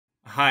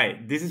Hi,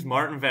 this is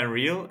Marten Van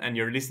Riel, and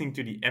you're listening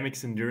to the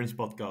MX Endurance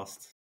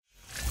Podcast.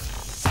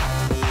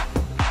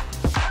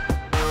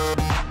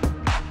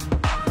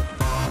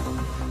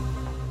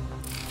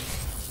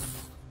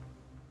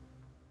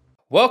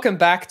 Welcome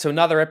back to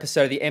another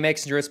episode of the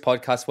MX Endurance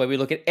Podcast, where we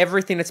look at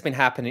everything that's been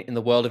happening in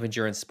the world of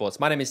endurance sports.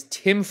 My name is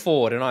Tim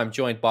Ford, and I'm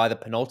joined by the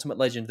penultimate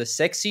legend, the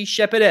sexy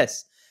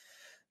shepherdess,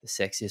 the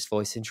sexiest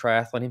voice in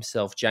triathlon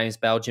himself, James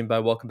Bale.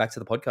 Jimbo, welcome back to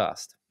the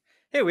podcast.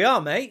 Here we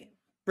are, mate.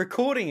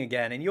 Recording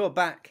again, and you're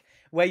back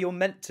where you're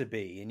meant to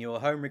be, in your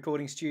home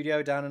recording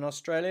studio down in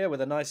Australia with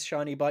a nice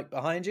shiny bike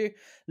behind you,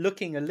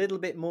 looking a little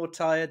bit more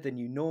tired than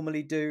you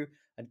normally do,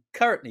 and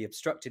currently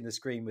obstructing the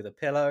screen with a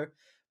pillow.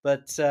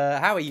 But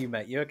how are you,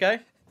 mate? You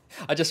okay?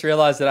 I just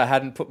realized that I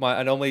hadn't put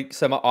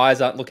so my eyes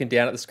aren't looking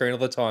down at the screen all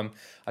the time.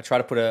 I try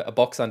to put a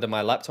box under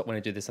my laptop when I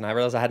do this, and I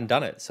realized I hadn't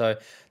done it. So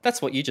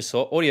that's what you just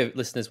saw. Audio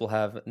listeners will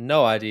have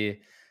no idea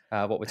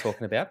what we're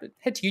talking about, but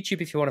head to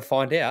YouTube if you want to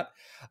find out.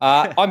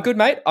 I'm good,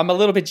 mate. I'm a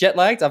little bit jet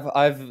lagged.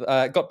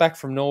 I've got back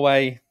from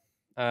Norway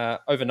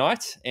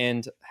overnight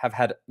and have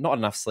had not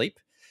enough sleep,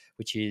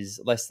 which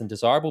is less than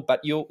desirable. But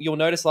you'll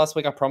notice last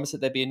week I promised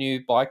that there'd be a new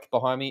bike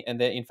behind me,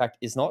 and there in fact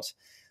is not.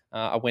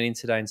 I went in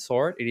today and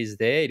saw it. It is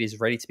there. It is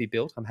ready to be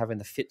built. I'm having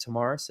the fit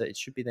tomorrow, so it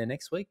should be there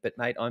next week. But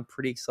mate, I'm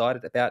pretty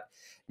excited about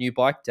new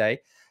bike day.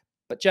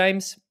 But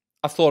James,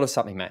 I've thought of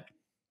something, mate.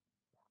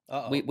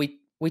 Uh-oh.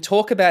 We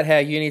talk about how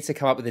you need to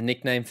come up with a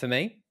nickname for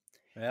me.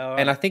 Yeah, all right.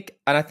 And I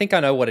think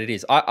I know what it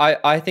is.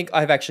 I think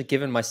I've actually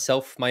given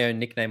myself my own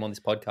nickname on this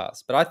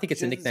podcast, but I think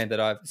it's a nickname that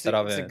I've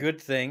earned. It's a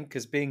good thing,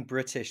 because being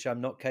British,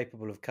 I'm not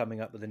capable of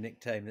coming up with a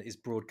nickname that is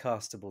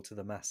broadcastable to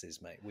the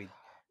masses, mate.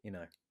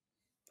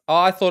 Oh,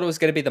 I thought it was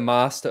going to be the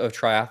Master of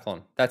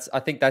Triathlon. I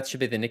think that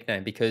should be the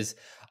nickname, because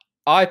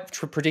I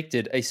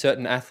predicted a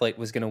certain athlete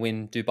was going to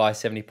win Dubai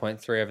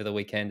 70.3 over the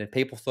weekend, and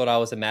people thought I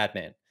was a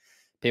madman.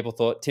 People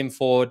thought Tim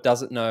Ford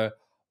doesn't know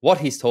what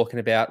he's talking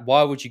about.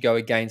 Why would you go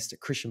against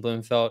Christian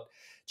Blumenfeld?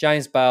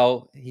 James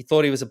Bale, he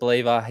thought he was a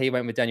believer. He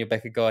went with Daniel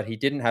Beckergod. He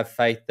didn't have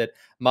faith that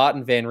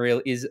Marten Van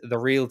Riel is the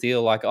real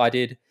deal like I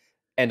did,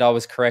 and I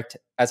was correct,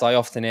 as I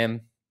often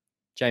am.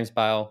 James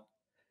Bale,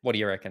 what do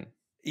you reckon?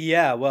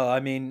 Yeah, well, I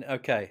mean,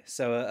 okay,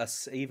 so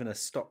even a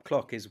stop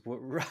clock is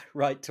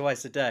right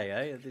twice a day,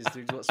 eh? This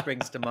is what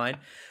springs to mind.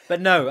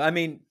 But no, I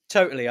mean,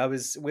 totally.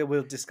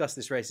 We'll discuss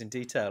this race in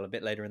detail a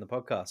bit later in the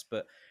podcast,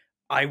 but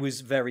I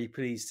was very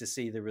pleased to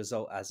see the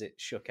result as it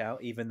shook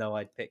out, even though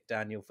I'd picked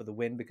Daniel for the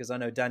win, because I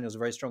know Daniel's a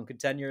very strong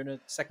contender, and a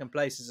second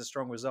place is a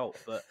strong result.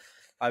 But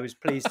I was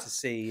pleased to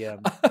see.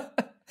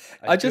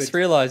 I just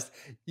realized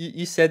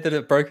you said that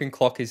a broken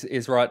clock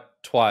is right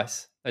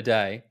twice a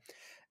day.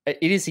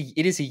 It is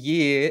a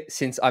year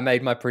since I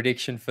made my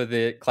prediction for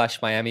the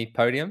Clash Miami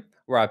podium,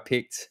 where I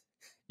picked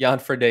Jan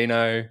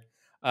Frodeno,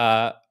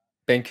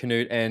 Ben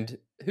Canute, and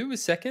who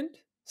was second?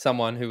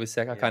 Someone who was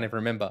second. I can't even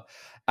remember.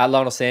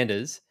 Lionel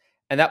Sanders.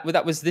 And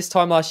that was this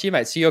time last year,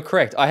 mate. So you're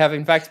correct. I have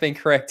in fact been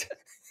correct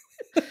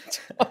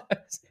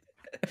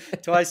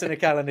twice in a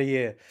calendar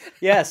year.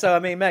 Yeah. So I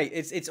mean, mate,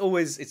 it's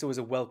always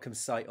a welcome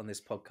sight on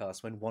this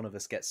podcast when one of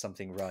us gets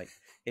something right.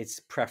 It's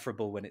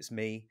preferable when it's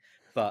me,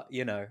 but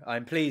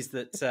I'm pleased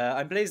that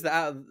out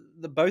of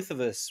the both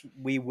of us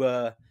we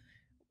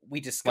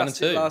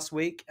discussed it last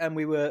week, and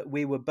we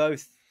were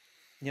both,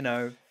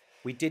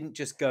 we didn't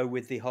just go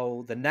with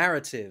the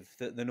narrative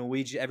that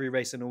every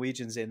race the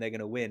Norwegians in, they're going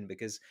to win,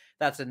 because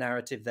that's a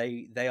narrative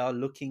they are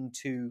looking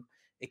to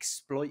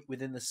exploit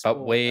within the sport.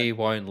 But we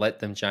won't let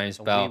them, James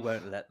Bale. We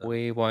won't let them.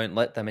 We won't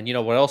let them. And you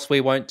know what else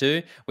we won't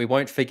do? We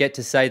won't forget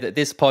to say that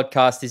this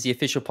podcast is the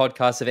official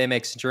podcast of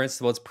MX Endurance,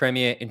 the world's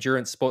premier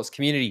endurance sports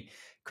community,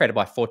 created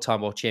by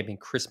four-time world champion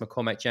Chris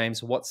McCormack.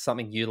 James, what's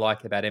something you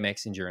like about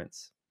MX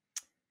Endurance?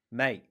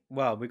 Mate,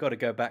 well, we've got to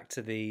go back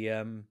to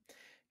the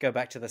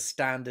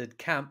standard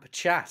camp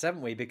chat,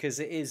 haven't we? Because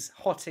it is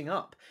hotting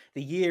up.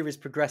 The year is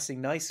progressing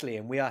nicely,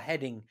 and we are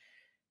heading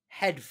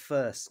head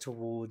first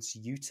towards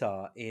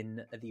Utah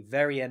at the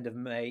very end of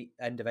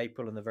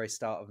April and the very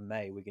start of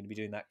May. We're going to be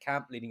doing that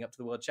camp leading up to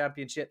the World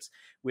Championships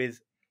with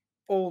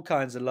all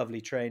kinds of lovely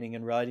training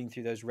and riding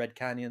through those red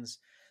canyons.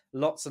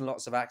 Lots and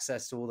lots of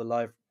access to all the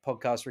live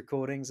podcast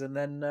recordings, and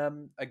then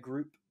a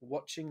group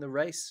watching the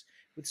race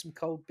with some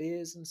cold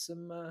beers and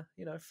some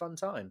fun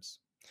times.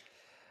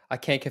 I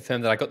can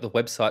confirm that I got the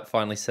website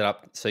finally set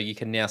up, so you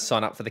can now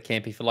sign up for the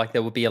camp if you like.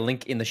 There will be a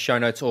link in the show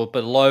notes or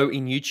below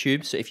in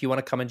YouTube. So if you want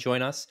to come and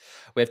join us,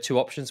 we have two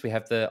options. We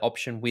have the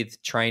option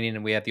with training,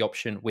 and we have the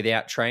option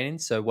without training.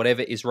 So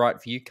whatever is right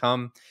for you,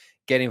 come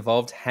get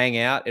involved, hang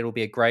out. It'll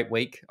be a great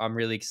week. I'm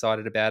really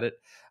excited about it.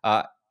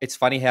 It's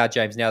funny how,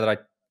 James, now that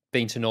I've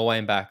been to Norway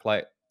and back,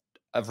 like,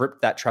 I've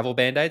ripped that travel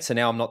band-aid, so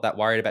now I'm not that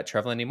worried about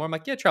travel anymore. I'm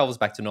like, yeah, travel's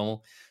back to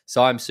normal.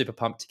 So I'm super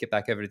pumped to get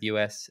back over to the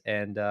US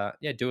and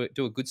do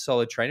a good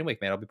solid training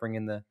week, man. I'll be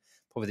bringing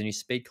probably the new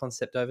speed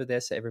concept over there,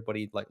 so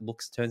everybody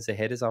turns their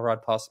head as I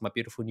ride past my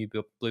beautiful new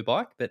blue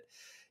bike. But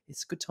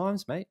it's good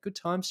times, mate. Good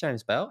times,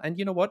 James Bale. And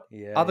you know what?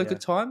 Other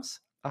good times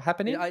are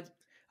happening.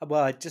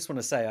 Well, I just want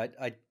to say,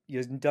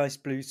 your nice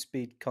blue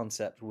speed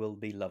concept will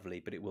be lovely,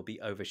 but it will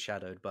be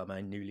overshadowed by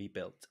my newly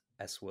built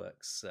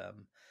S-Works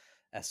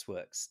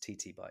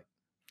TT bike.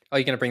 Oh,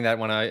 you're going to bring that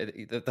one out.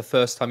 The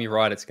first time you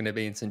ride, it's going to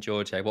be in St.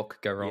 George. What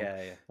could go wrong?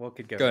 Yeah. What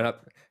could go going wrong?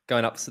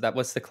 Going up. So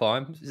what's the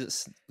climb? Is it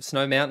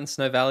Snow Mountain,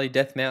 Snow Valley,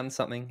 Death Mountain,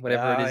 something,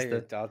 whatever it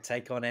is? I'll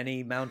take on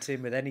any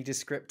mountain with any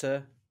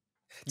descriptor.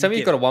 Tell me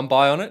you've got a one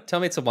by on it. Tell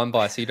me it's a one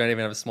by, so you don't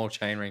even have a small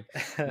chain ring.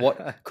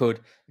 What could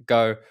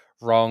go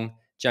wrong?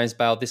 James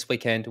Bale, this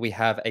weekend we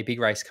have a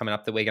big race coming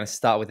up that we're going to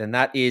start with, and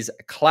that is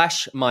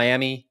Clash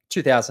Miami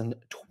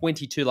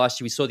 2022. Last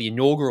year we saw the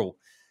inaugural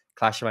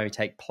Clash Miami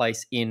take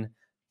place in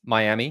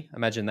Miami.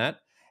 Imagine that.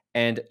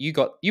 And you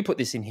put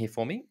this in here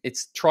for me.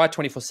 It's Try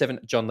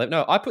 24/7 John Levinson.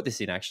 No, I put this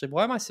in actually.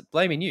 Why am I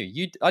blaming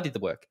you? I did the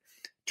work.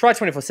 Try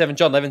 24/7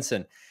 John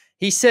Levinson.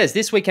 He says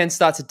this weekend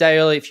starts a day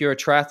early if you're a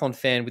triathlon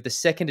fan with the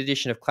second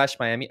edition of Clash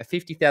Miami, a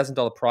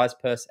 $50,000 prize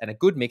purse and a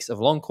good mix of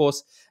long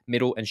course,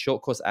 middle and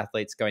short course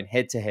athletes going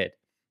head to head.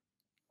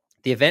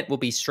 The event will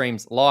be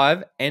streamed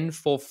live and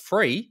for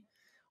free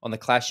on the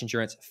Clash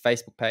Endurance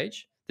Facebook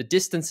page. The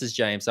distances,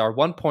 James, are a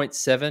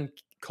 1.7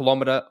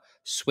 kilometer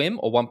swim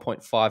or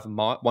 1.05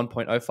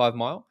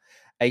 mile,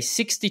 a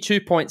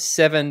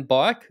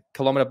 62.7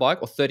 kilometer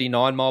bike or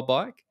 39 mile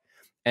bike,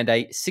 and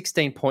a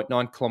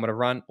 16.9 kilometer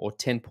run or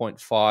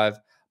 10.5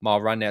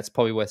 mile run. Now, it's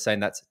probably worth saying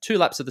that's 2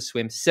 laps of the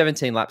swim,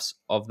 17 laps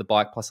of the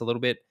bike plus a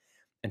little bit,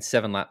 and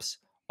 7 laps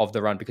of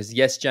the run. Because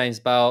yes, James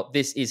Bale,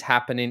 this is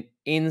happening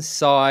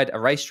inside a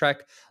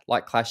racetrack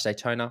like Clash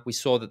Daytona. We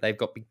saw that they've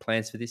got big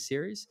plans for this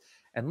series.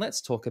 And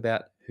let's talk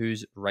about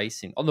who's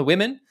racing. On the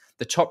women,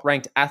 the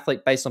top-ranked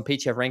athlete based on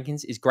PTF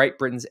rankings is Great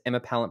Britain's Emma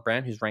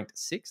Pallant-Brown, who's ranked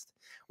 6th.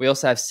 We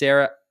also have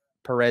Sarah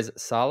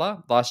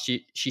Perez-Sala. Last year,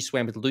 she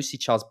swam with Lucy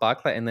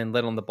Charles-Barclay and then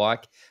led on the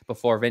bike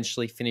before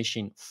eventually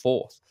finishing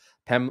 4th.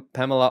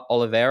 Pamela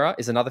Oliveira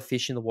is another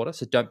fish in the water,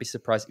 so don't be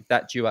surprised if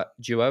that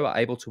duo are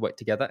able to work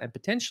together and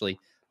potentially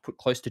put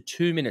close to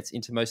 2 minutes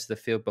into most of the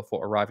field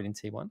before arriving in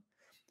T1.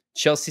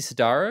 Chelsea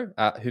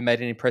Sodaro, who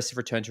made an impressive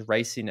return to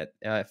racing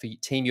for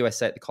Team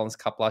USA at the Collins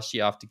Cup last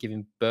year after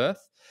giving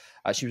birth.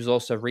 She was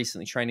also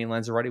recently training in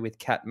Lanzarote with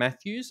Kat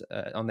Matthews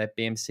on their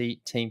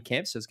BMC team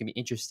camp, so it's going to be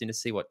interesting to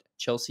see what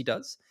Chelsea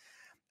does.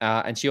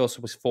 And she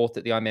also was 4th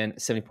at the Ironman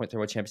 70.3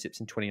 World Championships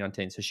in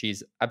 2019, so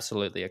she's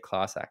absolutely a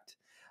class act.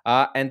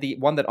 And the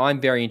one that I'm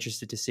very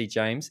interested to see,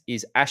 James,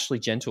 is Ashley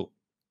Gentle.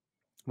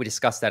 We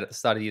discussed that at the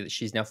start of the year, that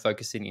she's now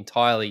focusing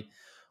entirely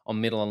on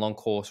middle and long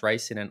course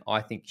racing, and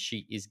I think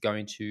she is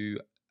going to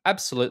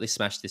absolutely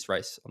smash this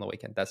race on the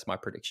weekend. That's my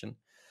prediction.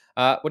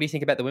 What do you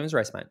think about the women's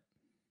race, mate?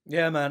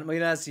 Yeah, man. I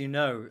mean, as you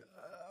know,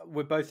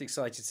 we're both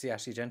excited to see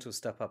Ashley Gentle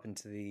step up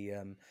into the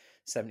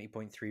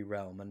 70.3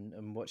 realm,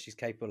 and what she's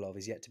capable of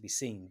is yet to be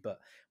seen.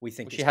 But we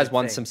think she has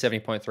won some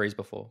 70.3s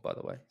before, by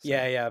the way. So.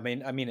 Yeah.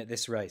 I mean, at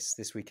this race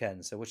this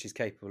weekend. So what she's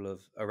capable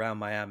of around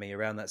Miami,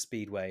 around that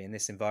speedway in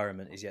this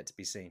environment is yet to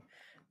be seen.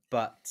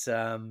 But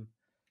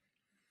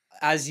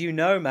as you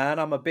know, man,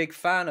 I'm a big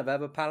fan of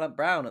Emma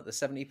Pallant-Brown at the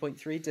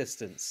 70.3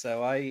 distance.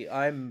 So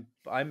I'm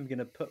going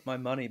to put my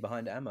money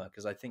behind Emma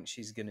because I think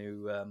she's going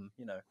to,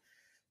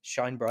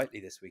 shine brightly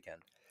this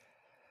weekend.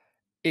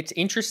 It's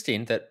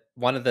interesting that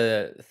one of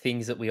the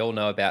things that we all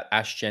know about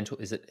Ash Gentle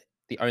is that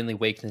the only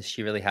weakness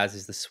she really has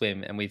is the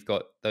swim. And we've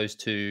got those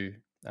two,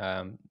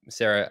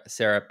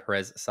 Sarah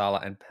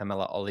Perez-Sala and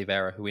Pamela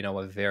Oliveira, who we know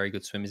are very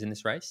good swimmers in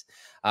this race.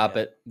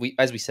 But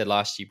as we said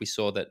last year, we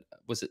saw that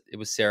it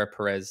was Sarah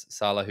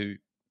Perez-Sala who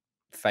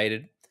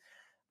faded.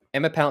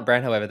 Emma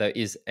Pallant-Brown, however, though,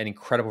 is an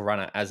incredible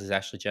runner, as is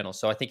Ashley Gentle.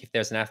 So I think if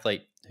there's an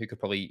athlete who could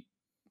probably,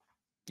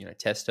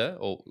 test her,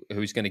 or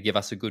who's going to give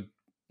us a good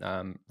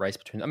race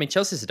between. I mean,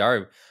 Chelsea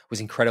Sodaro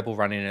was incredible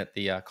running at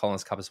the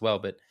Collins Cup as well.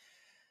 But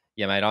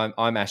yeah, mate,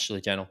 I'm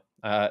Ashley Gentle.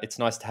 It's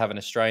nice to have an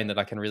Australian that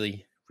I can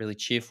really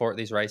cheer for at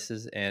these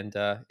races, and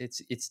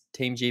it's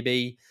Team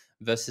GB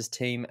versus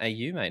Team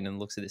AU, mate. And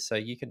looks at this, so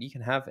you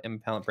can have Emma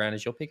Pallant-Brown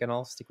as your pick, and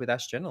I'll stick with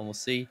Ash Gentle. And we'll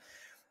see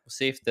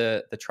if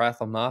the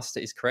triathlon master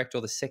is correct,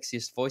 or the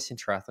sexiest voice in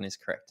triathlon is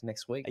correct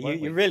next week.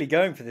 You're really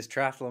going for this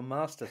triathlon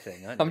master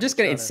thing, aren't you? I'm just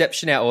going to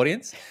inception our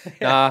audience.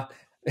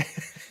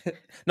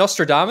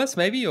 Nostradamus,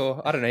 maybe,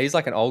 or I don't know. He's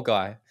like an old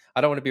guy.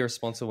 I don't want to be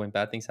responsible when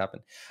bad things happen.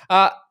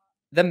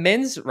 The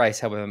men's race,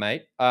 however,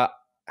 mate,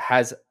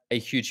 has a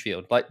huge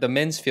field. Like the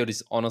men's field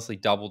is honestly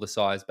double the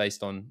size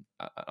based on,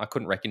 I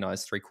couldn't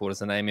recognize 3/4 of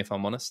the name if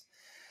I'm honest.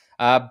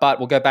 But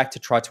we'll go back to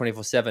Try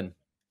 24/7.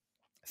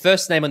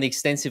 First name on the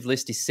extensive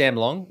list is Sam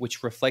Long,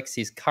 which reflects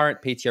his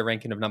current PTO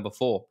ranking of number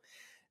 4.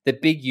 The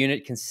big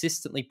unit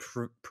consistently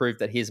proved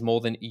that he is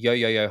more than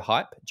yo-yo-yo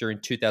hype during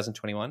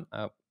 2021,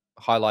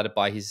 highlighted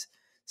by his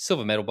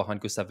silver medal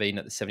behind Gustav Wien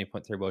at the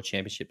 70.3 World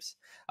Championships.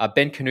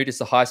 Ben Canute is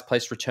the highest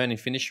placed returning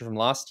finisher from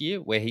last year,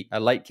 where a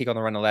late kick on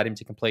the run allowed him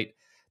to complete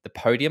the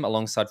podium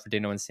alongside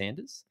Frodeno and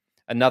Sanders.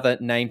 Another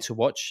name to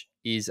watch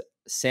is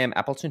Sam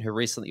Appleton, who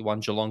recently won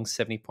Geelong's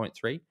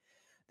 70.3.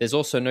 There's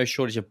also no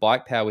shortage of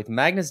bike power with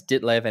Magnus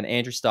Ditlev and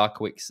Andrew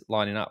Starkowicz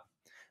lining up.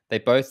 They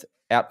both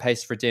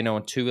outpaced Frodeno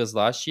on 2 wheels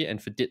last year,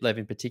 and for Ditlev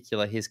in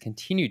particular, he has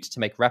continued to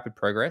make rapid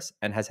progress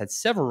and has had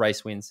several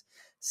race wins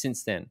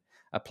since then,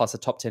 plus a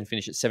top 10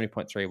 finish at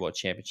 70.3 World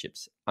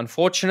Championships.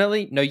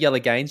 Unfortunately, no yellow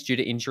gains due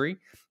to injury,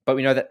 but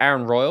we know that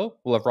Aaron Royal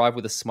will arrive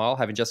with a smile,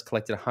 having just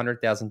collected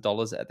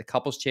 $100,000 at the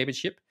Couples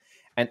Championship,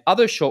 and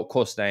other short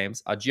course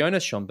names are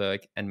Jonas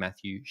Schomburg and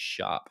Matthew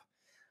Sharp.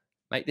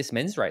 Mate, this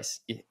men's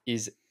race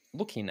is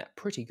looking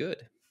pretty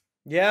good.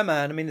 Yeah,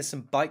 man. I mean, there's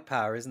some bike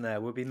power, isn't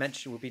there? We'll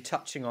be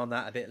touching on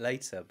that a bit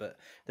later, but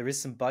there is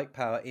some bike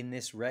power in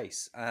this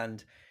race.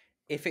 And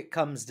if it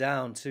comes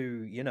down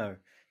to,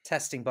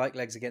 testing bike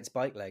legs against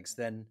bike legs,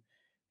 then,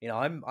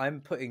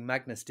 I'm putting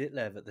Magnus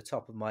Ditlev at the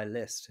top of my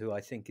list, who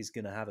I think is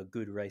going to have a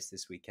good race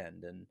this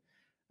weekend.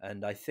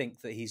 And I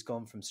think that he's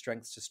gone from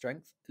strength to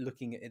strength.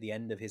 Looking at the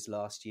end of his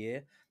last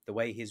year, the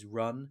way his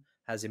run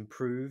has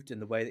improved and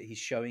the way that he's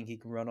showing he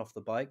can run off the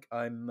bike,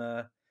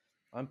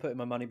 I'm putting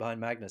my money behind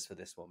Magnus for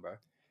this one, bro.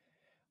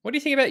 What do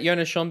you think about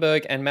Jonas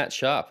Schomburg and Matt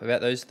Sharp, about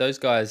those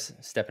guys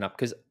stepping up?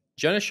 Because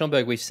Jonas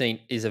Schomburg, we've seen,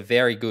 is a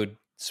very good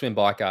swim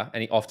biker,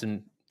 and he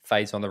often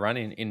fades on the run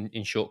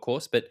in short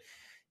course. But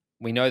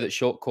we know that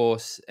short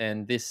course,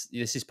 and this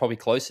is probably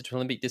closer to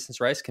Olympic distance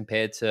race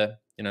compared to,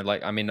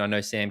 I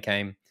know Sam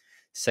came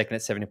second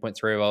at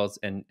 70.3 worlds,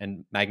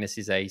 and Magnus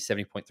is a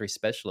 70.3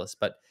 specialist,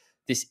 but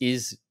this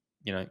is,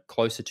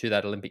 closer to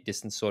that Olympic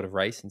distance sort of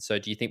race. And so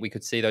do you think we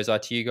could see those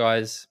ITU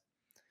guys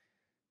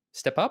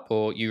step up,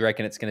 or you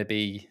reckon it's going to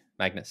be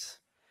Magnus?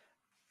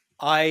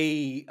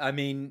 I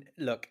mean,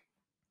 look,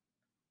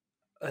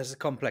 there's a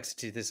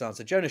complexity to this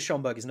answer. Jonas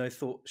Schomburg is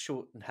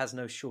has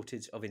no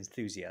shortage of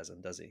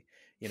enthusiasm, does he?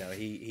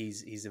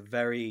 He's a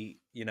very,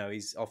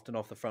 he's often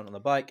off the front on the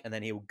bike, and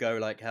then he'll go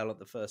like hell at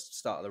the first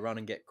start of the run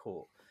and get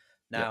caught.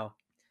 Now,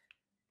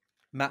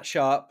 Matt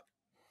Sharp,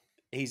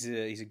 he's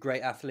a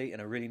great athlete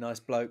and a really nice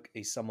bloke.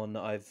 He's someone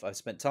that I've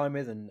spent time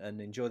with and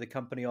enjoy the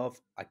company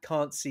of. I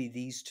can't see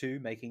these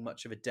two making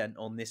much of a dent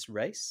on this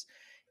race.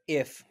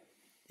 If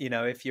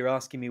you're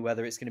asking me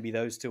whether it's going to be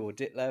those two or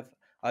Ditlev,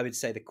 I would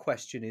say the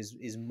question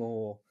is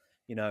more,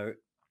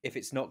 if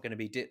it's not going to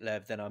be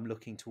Ditlev, then I'm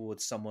looking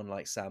towards someone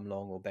like Sam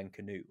Long or Ben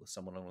Canute or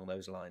someone along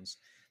those lines.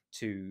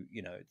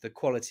 The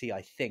quality,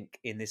 I think,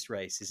 in this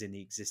race is in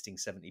the existing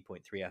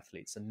 70.3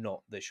 athletes and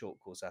not the short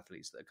course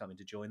athletes that are coming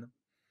to join them.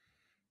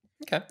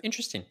 Okay,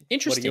 interesting.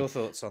 What are your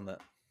thoughts on that?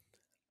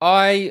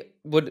 I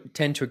would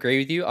tend to agree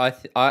with you.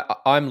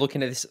 I'm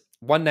looking at this.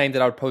 One name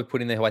that I would probably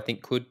put in there who I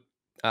think could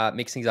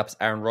mix things up is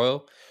Aaron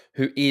Royal,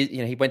 who is,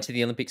 he went to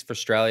the Olympics for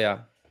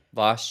Australia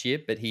last year,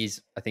 but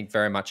he's, I think,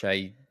 very much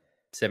a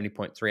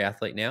 70.3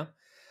 athlete now.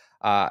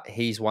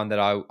 He's one that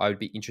I would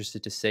be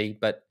interested to see.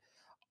 But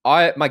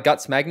my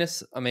gut's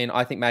Magnus. I mean,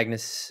 I think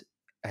Magnus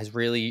has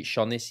really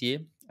shone this year,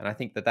 and I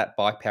think that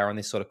bike power on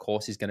this sort of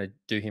course is going to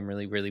do him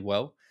really, really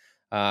well.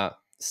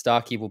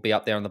 Starkey will be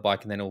up there on the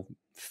bike, and then he'll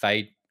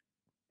fade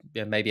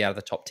maybe out of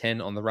the top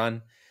 10 on the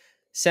run.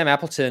 Sam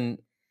Appleton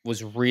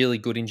was really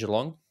good in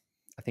Geelong.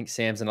 I think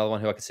Sam's another one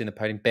who I could see in the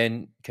podium.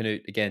 Ben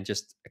Canute, again,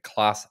 just a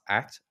class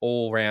act,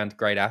 all-round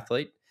great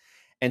athlete.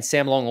 And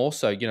Sam Long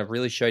also,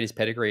 really showed his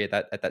pedigree at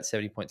that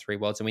 70.3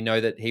 worlds. And we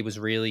know that he was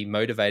really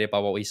motivated by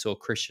what we saw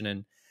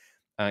Christian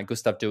and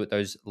Gustav do at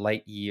those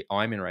late year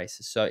Ironman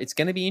races. So it's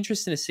going to be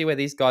interesting to see where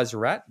these guys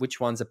are at, which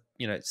ones are,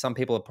 some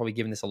people are probably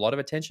giving this a lot of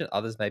attention,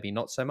 others maybe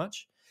not so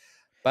much.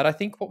 But I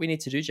think what we need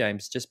to do,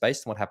 James, just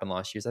based on what happened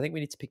last year, is I think we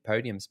need to pick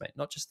podiums, mate,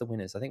 not just the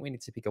winners. I think we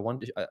need to pick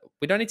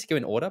we don't need to go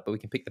in order, but we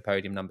can pick the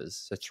podium numbers.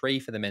 So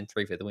 3 for the men,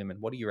 3 for the women.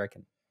 What do you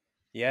reckon?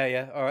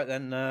 Yeah. All right,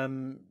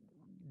 then.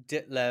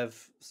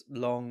 Ditlev,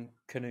 Long,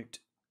 Canute.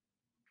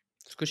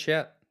 It's a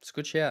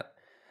good shout.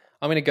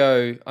 I'm gonna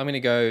go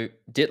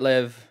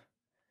Ditlev,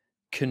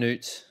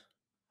 Canute,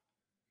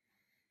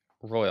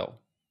 Royal.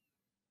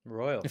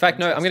 In fact,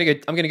 no, I'm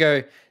gonna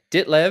go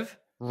Ditlev,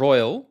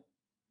 Royal,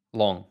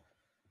 Long.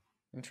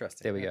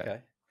 Interesting. There we go. Okay.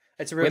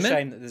 It's a real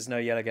shame that there's no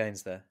yellow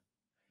gains there.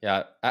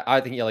 Yeah,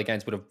 I think Yellow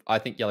Gaines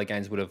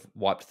would have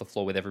wiped the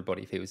floor with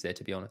everybody if he was there,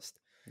 to be honest.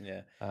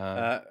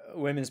 Yeah.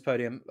 Women's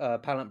podium: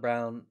 Pallant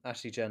Brown,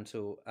 Ashley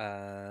Gentle,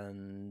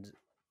 and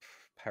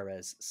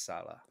Perez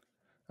Sala.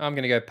 I'm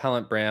going to go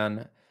Pallant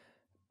Brown,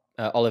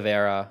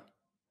 Oliveira.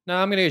 No,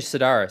 I'm going to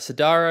go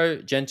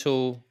Sodaro,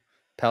 Gentle,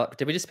 Pallant.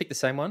 Did we just pick the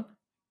same one?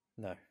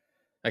 No.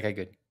 Okay,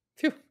 good.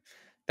 Phew,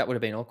 that would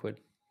have been awkward.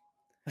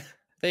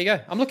 There you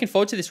go. I'm looking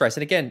forward to this race,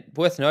 and again,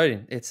 worth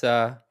noting, it's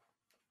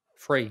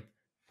free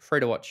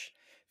to watch.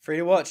 Free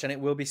to watch, and it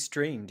will be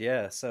streamed.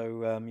 Yeah,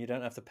 so you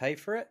don't have to pay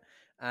for it.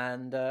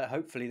 And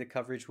hopefully the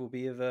coverage will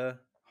be of a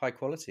high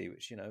quality,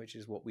 which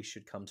is what we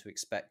should come to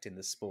expect in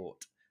the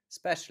sport,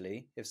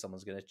 especially if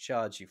someone's going to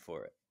charge you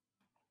for it.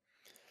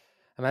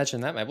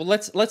 Imagine that, mate. Well,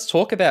 let's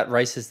talk about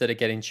races that are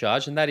getting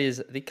charged, and that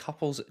is the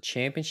Couples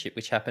Championship,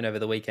 which happened over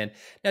the weekend.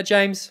 Now,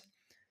 James,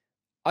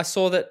 I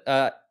saw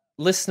that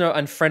listener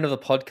and friend of the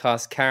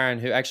podcast, Karen,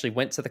 who actually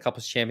went to the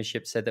Couples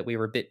Championship, said that we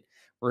were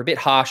a bit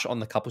harsh on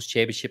the Couples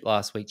Championship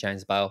last week,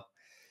 James Bale.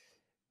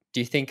 Do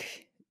you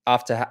think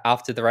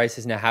after the race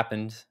has now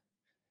happened,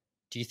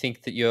 Do you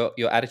think that your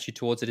attitude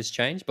towards it has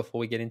changed before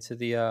we get into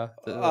the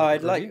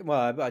I'd like. review?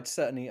 Well, I'd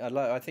certainly. I'd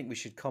like. I think we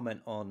should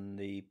comment on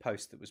the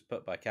post that was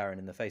put by Karen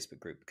in the Facebook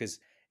group because,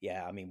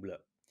 yeah, I mean,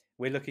 look,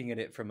 we're looking at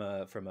it from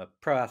a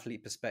pro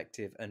athlete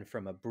perspective and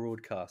from a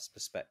broadcast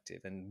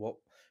perspective, and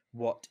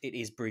what it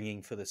is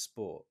bringing for the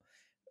sport.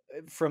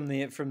 From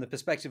the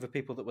perspective of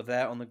people that were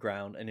there on the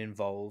ground and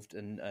involved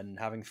and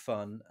having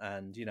fun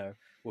and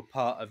were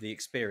part of the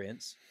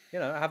experience,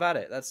 have at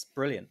it. That's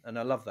brilliant, and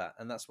I love that,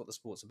 and that's what the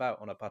sport's about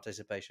on a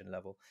participation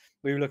level.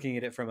 We were looking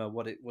at it from a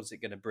what's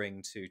it going to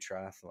bring to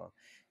triathlon.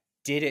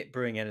 Did it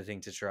bring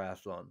anything to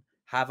triathlon?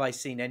 Have I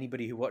seen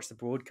anybody who watched the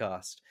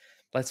broadcast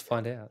Let's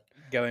find out.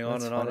 going on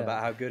Let's and on find about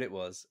out. how good it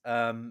was?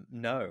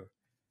 No.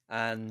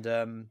 And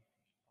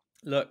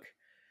look,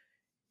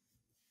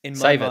 in my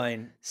Save it.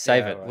 mind,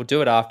 Save yeah, it. right. We'll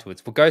do it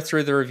afterwards. We'll go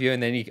through the review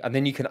and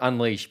then you can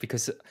unleash,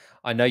 because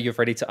I know you're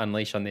ready to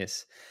unleash on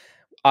this.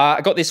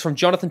 I got this from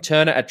Jonathan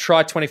Turner at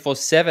Try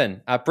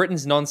 24/7.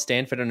 Britain's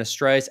non-Stanford and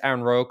Australia's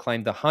Aaron Royal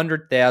claimed the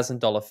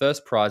 $100,000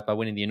 first prize by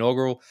winning the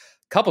inaugural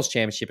Couples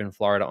Championship in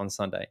Florida on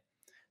Sunday.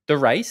 The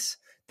race,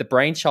 the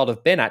brainchild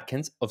of Ben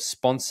Atkins of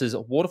sponsors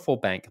Waterfall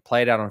Bank,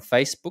 played out on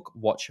Facebook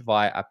Watch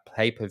via a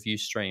pay-per-view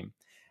stream.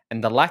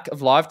 And the lack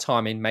of live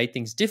timing made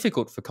things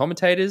difficult for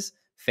commentators,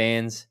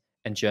 fans,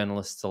 and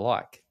journalists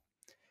alike.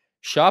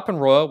 Sharp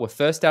and Royal were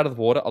first out of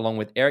the water along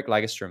with Eric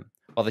Lagerstrom,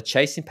 while the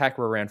chasing pack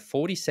were around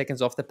 40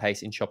 seconds off the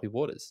pace in choppy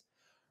waters.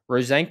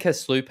 Rosanka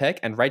Slupek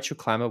and Rachel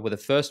Klammer were the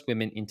first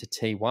women into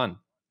T1.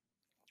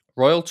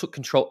 Royal took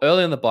control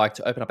early on the bike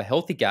to open up a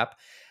healthy gap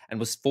and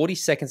was 40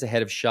 seconds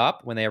ahead of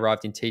Sharp when they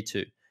arrived in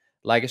T2.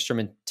 Lagerstrom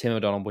and Tim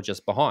O'Donnell were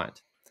just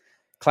behind.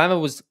 Klammer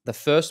was the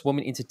first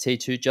woman into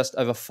T2 just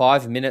over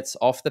 5 minutes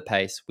off the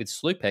pace, with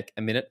Slupek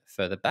a minute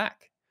further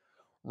back.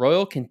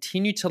 Royal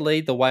continued to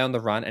lead the way on the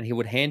run, and he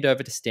would hand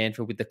over to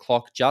Stanford with the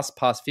clock just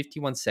past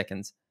 51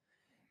 seconds.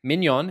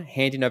 Mignon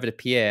handing over to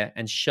Pierre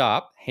and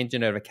Sharp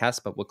handing over to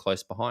Casper were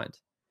close behind.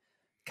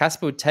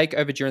 Casper would take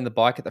over during the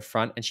bike at the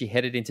front, and she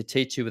headed into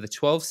T2 with a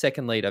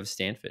 12-second lead over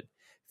Stanford.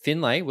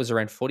 Finlay was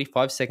around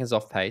 45 seconds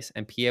off pace,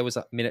 and Pierre was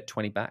a minute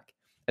 20 back.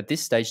 At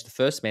this stage, the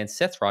first man,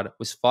 Seth Ryder,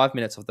 was 5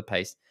 minutes off the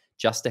pace,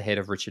 just ahead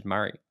of Richard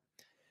Murray.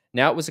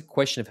 Now it was a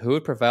question of who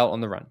would prevail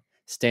on the run,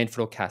 Stanford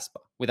or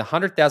Casper. With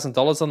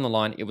 $100,000 on the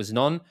line, it was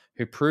Non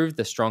who proved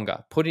the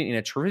stronger, putting in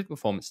a terrific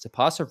performance to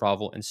pass her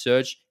rival and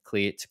surge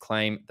clear to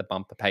claim the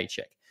bumper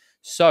paycheck.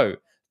 So,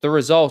 the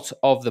results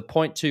of the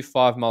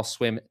 0.25-mile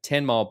swim,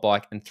 10-mile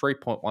bike, and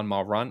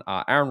 3.1-mile run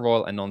are Aaron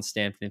Royal and Non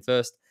Stanford in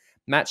first,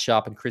 Matt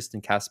Sharp and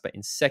Kristen Casper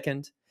in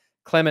second,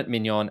 Clement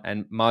Mignon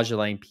and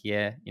Marjolaine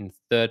Pierre in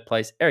third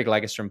place, Eric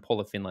Lagerstrom,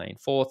 Paula Finlay in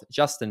fourth,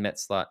 Justin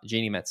Metzler,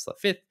 Jeannie Metzler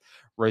fifth,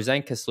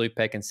 Rosanka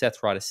Slupek and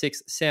Seth Ryder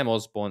sixth, Sam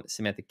Osborne,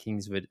 Samantha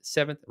Kingswood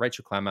seventh,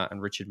 Rachel Klammer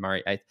and Richard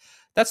Murray eighth.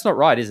 That's not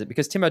right, is it?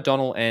 Because Tim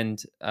O'Donnell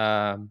and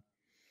Marinda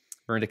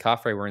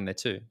Carfrey were in there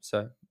too.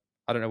 So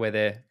I don't know what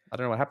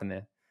happened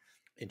there.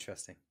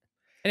 Interesting.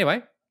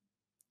 Anyway,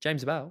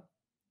 James Bale.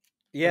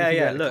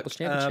 Yeah. Look,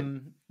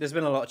 there's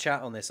been a lot of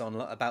chat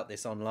about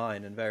this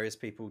online, and various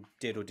people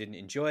did or didn't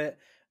enjoy it.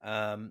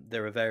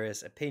 There are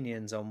various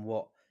opinions on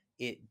what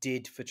it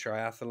did for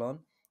triathlon.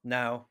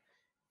 Now,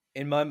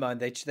 in my mind,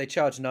 they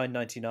charge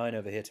 $9.99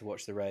 over here to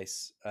watch the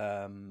race,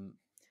 and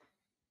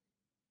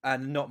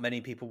not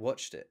many people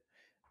watched it.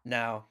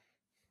 Now,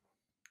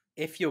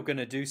 if you're going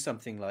to do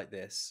something like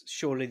this,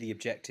 surely the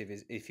objective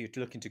is, if you're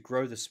looking to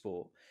grow the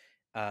sport,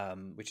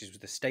 which is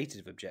the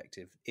stated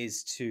objective,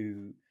 is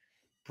to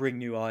bring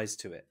new eyes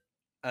to it.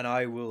 And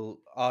I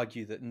will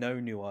argue that no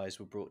new eyes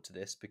were brought to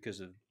this because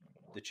of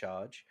the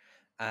charge,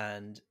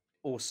 and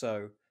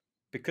also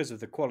because of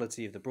the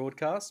quality of the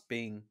broadcast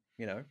being,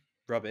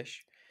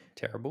 rubbish.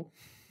 Terrible.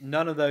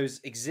 None of those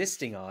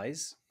existing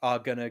eyes are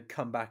going to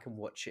come back and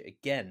watch it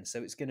again.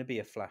 So it's going to be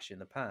a flash in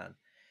the pan.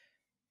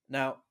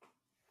 Now,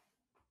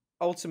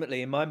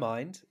 ultimately, in my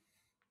mind,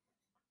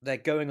 they're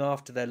going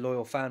after their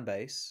loyal fan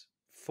base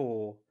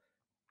for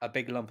a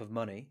big lump of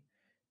money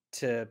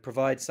to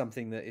provide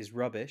something that is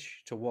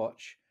rubbish to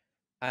watch,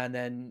 and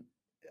then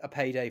a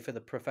payday for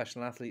the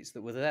professional athletes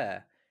that were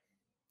there.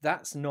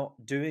 That's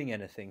not doing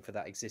anything for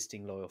that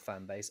existing loyal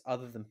fan base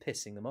other than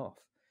pissing them off.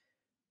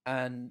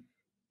 And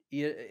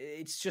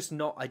it's just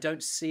not, I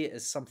don't see it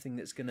as something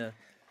that's going to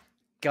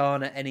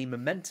garner any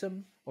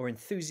momentum or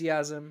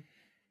enthusiasm.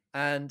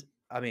 And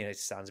I mean, it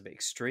sounds a bit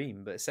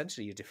extreme, but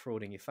essentially you're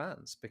defrauding your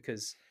fans,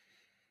 because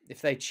if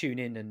they tune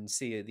in and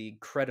see the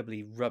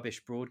incredibly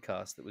rubbish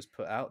broadcast that was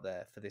put out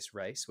there for this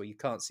race, where you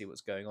can't see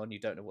what's going on, you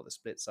don't know what the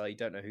splits are, you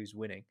don't know who's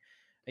winning,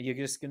 and you're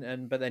just gonna,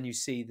 but then you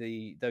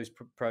see those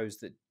pros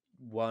that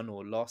won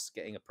or lost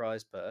getting a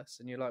prize purse,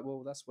 and you're like,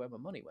 well, that's where my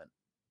money went.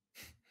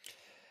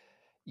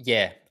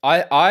 Yeah,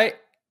 I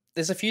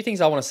there's a few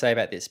things I want to say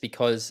about this,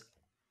 because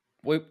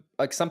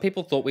some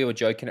people thought we were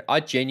joking.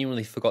 I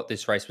genuinely forgot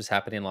this race was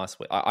happening last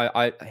week.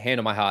 I hand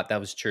on my heart, that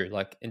was true.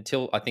 Like,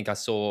 until I think I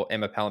saw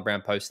Emma Palin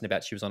Brown posting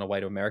about she was on her way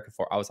to America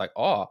for it, I was like,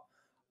 oh,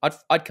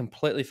 I'd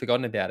completely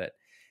forgotten about it.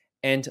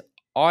 And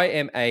I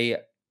am a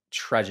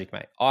tragic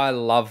mate. I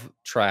love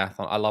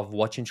triathlon. I love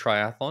watching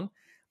triathlon.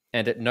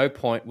 And at no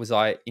point was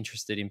I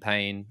interested in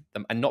paying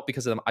them, and not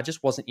because of them. I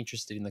just wasn't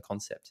interested in the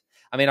concept.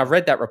 I mean, I've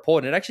read that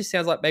report, and it actually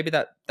sounds like maybe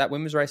that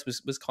women's race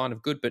was kind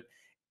of good, but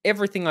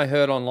everything I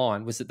heard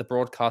online was that the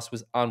broadcast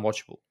was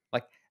unwatchable,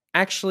 like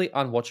actually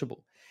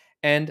unwatchable.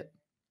 And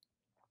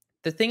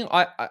the thing,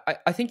 I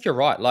think you're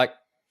right. Like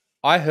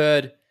I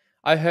heard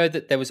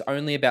that there was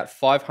only about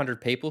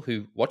 500 people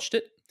who watched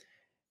it.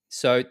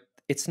 So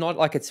it's not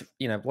like it's,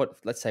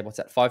 let's say, what's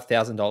that,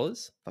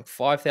 $5,000? Like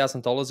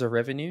 $5,000 of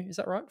revenue. Is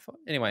that right?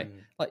 Anyway,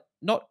 like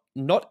not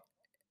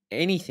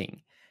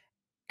anything.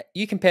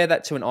 You compare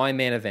that to an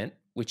Ironman event,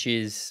 which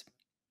is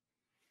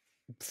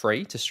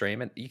free to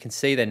stream, and you can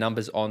see their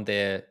numbers on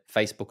their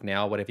Facebook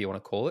now, whatever you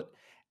want to call it,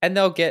 and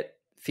they'll get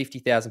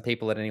 50,000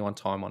 people at any one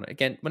time on it.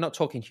 Again, we're not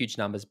talking huge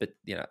numbers, but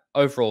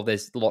overall,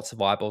 there's lots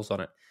of eyeballs on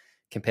it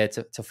compared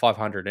to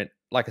 500. And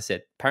like I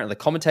said, apparently the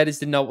commentators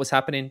didn't know what was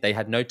happening. They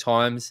had no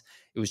times.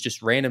 It was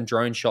just random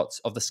drone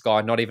shots of the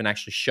sky, not even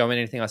actually showing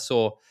anything. I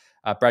saw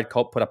Brad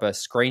Colt put up a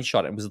screenshot,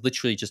 and it was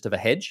literally just of a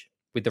hedge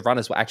with the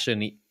runners were actually on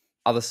the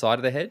other side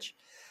of the hedge.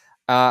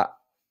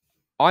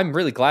 I'm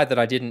really glad that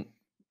I didn't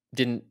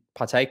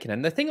partake in it.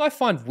 And the thing I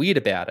find weird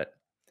about it,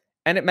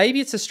 and maybe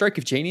it's a stroke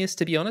of genius,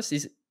 to be honest,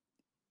 is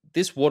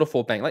this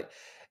waterfall bank. Like,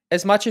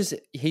 as much as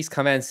he's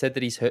come out and said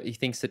that he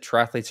thinks that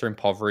triathletes are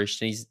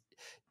impoverished, and he's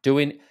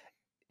doing,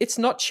 it's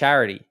not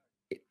charity.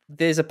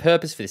 There's a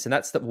purpose for this, and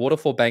that's that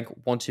Waterfall Bank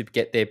want to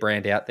get their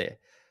brand out there.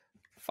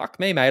 Fuck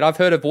me, mate. I've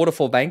heard of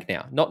Waterfall Bank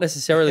now, not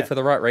necessarily for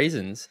the right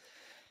reasons,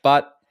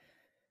 but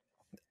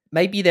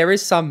maybe there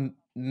is some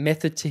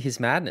method to his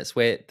madness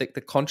where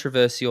the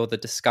controversy or the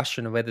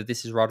discussion of whether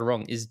this is right or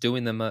wrong is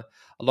doing them a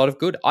lot of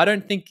good. I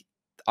think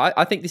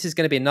this is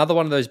going to be another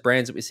one of those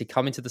brands that we see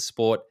come into the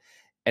sport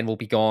and will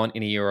be gone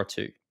in a year or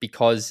two,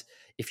 because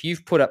if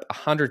you've put up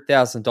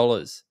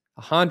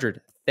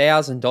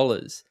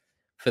 $100,000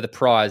 for the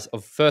prize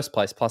of first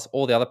place plus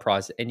all the other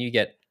prizes, and you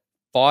get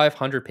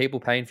 500 people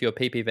paying for your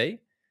PPV,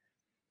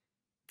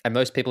 and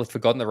most people have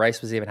forgotten the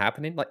race was even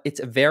happening, like it's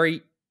a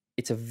very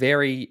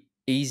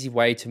easy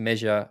way to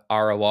measure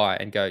ROI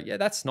and go, yeah,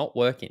 that's not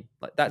working.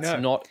 Like that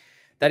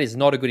is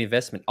not a good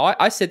investment.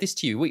 I said this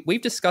to you.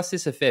 We've discussed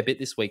this a fair bit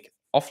this week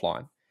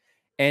offline,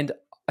 and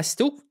I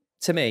still,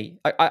 to me,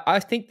 I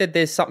think that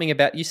there's something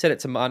about, you said it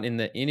to Martin in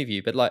the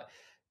interview, but like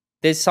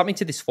there's something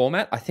to this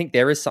format. I think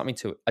there is something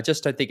to it. I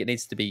just don't think it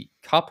needs to be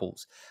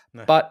couples.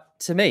 No. But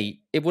to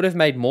me, it would have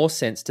made more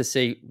sense to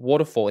see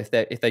Waterfall if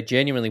they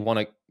genuinely want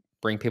to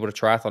bring people to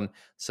triathlon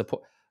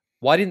support.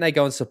 Why didn't they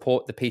go and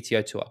support the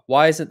PTO tour?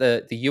 Why isn't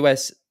the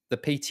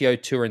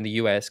PTO tour in the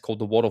US called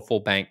the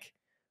Waterfall Bank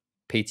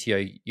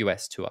PTO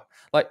US tour?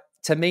 Like,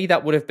 to me,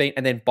 that would have been,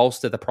 and then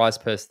bolster the prize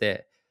purse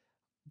there.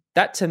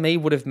 That to me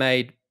would have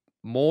made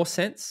more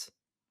sense,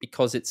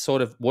 because it's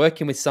sort of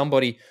working with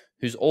somebody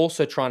who's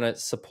also trying to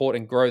support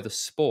and grow the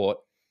sport,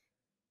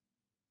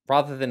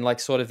 rather than like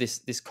sort of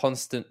this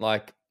constant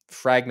like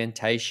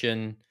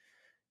fragmentation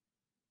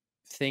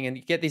thing. And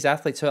you get these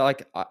athletes who are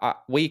like,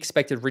 we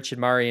expected Richard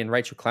Murray and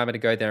Rachel Clammer to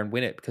go there and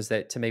win it because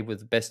they, to me, were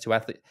the best two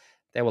athletes.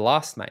 They were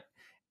last, mate.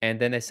 And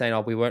then they're saying,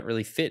 oh, we weren't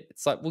really fit.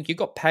 It's like, well, you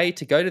got paid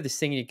to go to this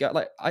thing. And you go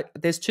like,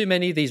 there's too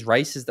many of these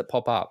races that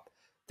pop up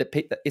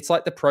that it's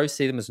like the pros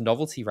see them as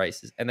novelty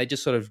races, and they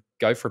just sort of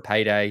go for a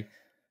payday,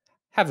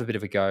 have a bit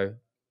of a go,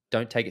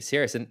 don't take it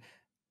serious. And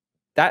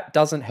that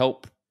doesn't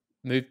help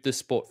move the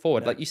sport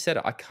forward. No. Like you said,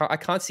 I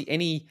can't see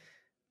any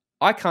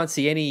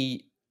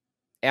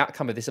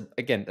outcome of this.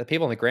 Again, the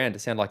people on the ground, it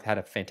sounded like they had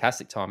a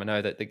fantastic time. I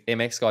know that the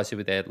MX guys who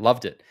were there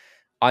loved it.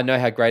 I know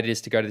how great it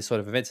is to go to this sort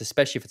of events,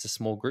 especially if it's a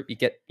small group. You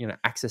get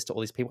access to all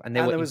these people, and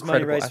there was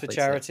money raised for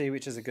charity,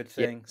 which is a good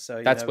thing. Yeah.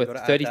 So that's worth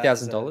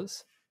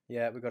 $30,000.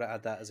 Yeah, we've got to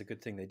add that as a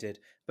good thing they did.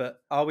 But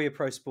are we a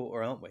pro sport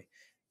or aren't we?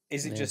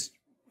 Is it just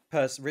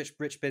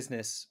rich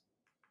business?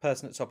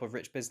 Person at top of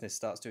rich business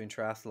starts doing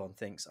triathlon,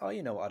 thinks, oh,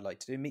 you know what I'd like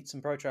to do? Meet some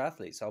pro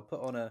triathletes. I'll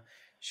put on a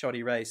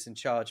shoddy race and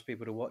charge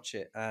people to watch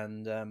it,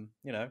 and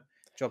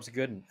jobs are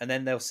good. And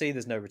then they'll see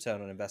there's no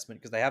return on investment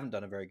because they haven't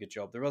done a very good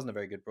job. There wasn't a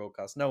very good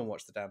broadcast. No one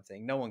watched the damn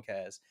thing. No one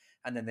cares.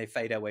 And then they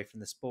fade away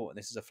from the sport, and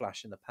this is a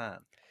flash in the pan.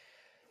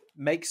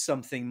 Make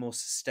something more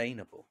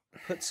sustainable.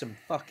 Put some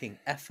fucking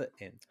effort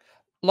in.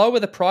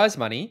 Lower the prize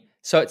money.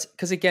 So it's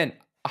because, again,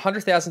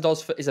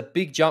 $100,000 is a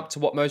big jump to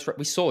what most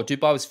we saw.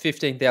 Dubai was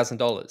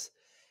 $15,000.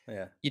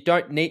 Yeah. You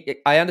don't need,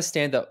 I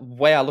understand that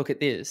way I look at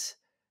this,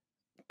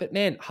 but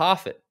man,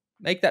 half it.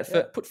 Make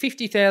that put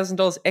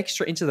 $50,000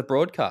 extra into the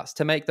broadcast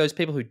to make those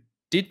people who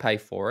did pay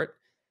for it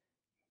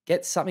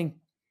get something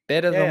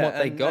better than what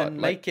they got.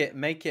 And make it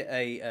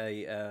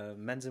a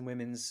men's and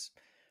women's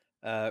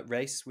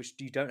race, which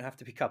you don't have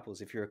to be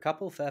couples. If you're a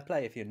couple, fair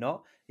play. If you're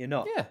not, you're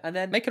not. Yeah. And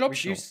then make it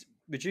optional.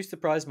 Reduce the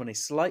prize money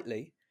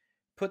slightly,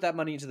 put that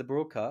money into the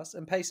broadcast,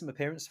 and pay some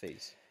appearance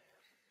fees.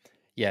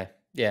 Yeah.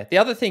 Yeah. The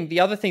other thing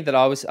that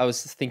I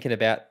was thinking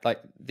about, like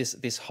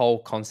this whole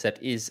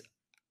concept is,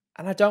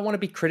 and I don't want to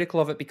be critical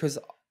of it because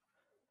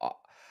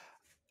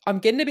I'm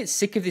getting a bit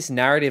sick of this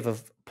narrative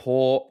of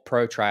poor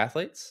pro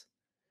triathletes.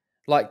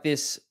 Like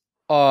this,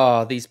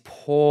 oh, these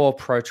poor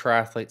pro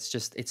triathletes,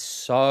 it's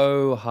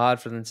so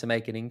hard for them to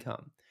make an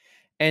income.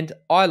 And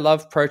I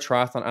love pro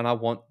triathlon, and I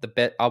want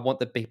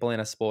the people in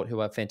a sport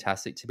who are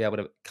fantastic to be able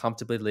to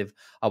comfortably live.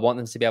 I want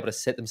them to be able to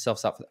set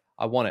themselves up.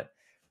 I want it,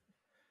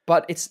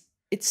 but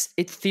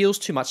it feels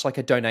too much like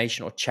a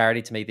donation or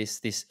charity to me.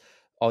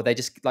 They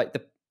just like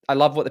the. I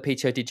love what the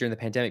PTO did during the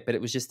pandemic, but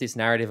it was just this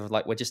narrative of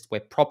like we're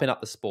propping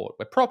up the sport.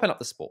 We're propping up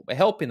the sport. We're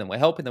helping them. We're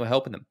helping them. We're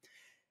helping them.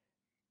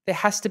 There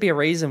has to be a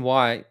reason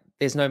why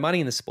there's no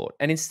money in the sport,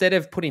 and instead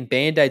of putting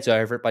band-aids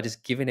over it by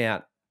just giving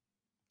out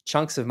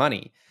chunks of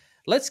money,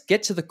 let's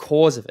get to the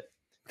cause of it,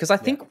 because I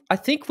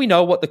think we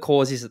know what the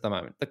cause is at the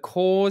moment. The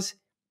cause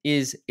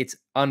is it's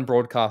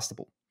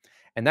unbroadcastable,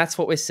 and that's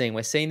what we're seeing.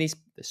 We're seeing the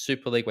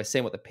Super League. We're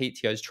seeing what the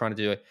PTO is trying to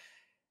do.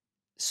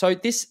 So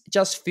this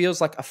just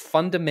feels like a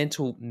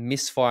fundamental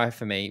misfire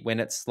for me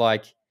when it's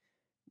like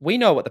we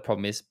know what the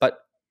problem is, but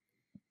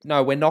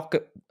no, we're not.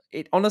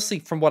 It honestly,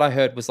 from what I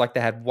heard, was like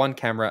they had one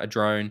camera, a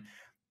drone.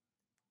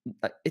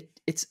 I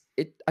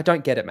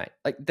don't get it, mate.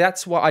 Like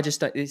that's why I just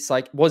don't. It's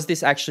like, was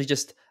this actually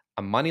just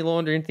a money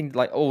laundering thing?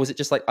 Like, or was it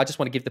just like I just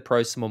want to give the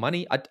pros some more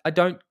money? I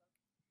don't.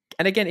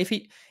 And again,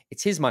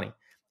 it's his money.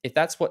 If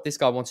that's what this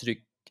guy wants to do,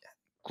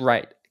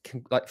 great,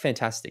 like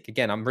fantastic.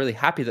 Again, I'm really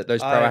happy that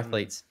those pro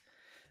athletes.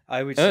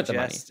 I would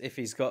suggest if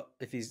you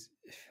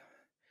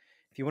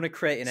want to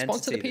create an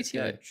sponsor entity, the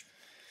PTO,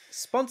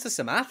 sponsor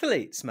some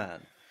athletes,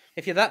 man.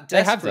 If you're that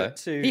desperate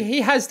to,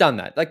 he has done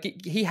that. Like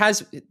he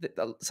has.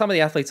 Some of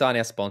the athletes are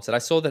now sponsored. I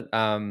saw that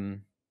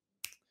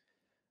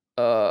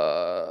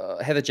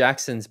Heather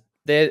Jackson's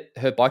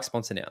her bike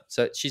sponsor now,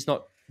 so she's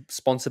not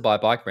sponsored by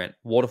Bike Rent.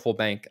 Waterfall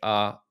Bank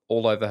are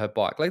all over her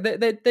bike. Like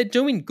they're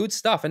doing good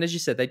stuff, and as you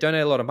said, they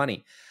donate a lot of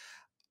money.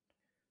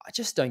 I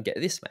just don't get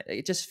this, mate.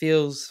 It just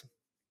feels,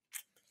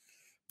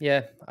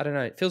 I don't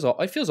know. It feels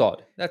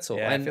odd. That's all.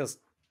 Yeah, and it feels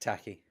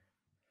tacky.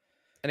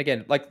 And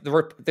again, like the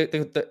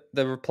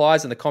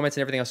replies and the comments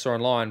and everything I saw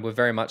online were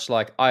very much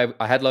like I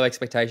had low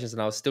expectations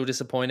and I was still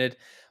disappointed.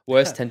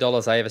 Worst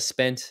 $10 I ever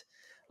spent.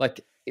 Like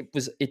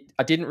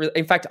I didn't really.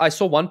 In fact, I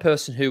saw one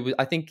person who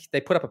I think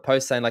they put up a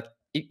post saying like,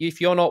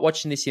 if you're not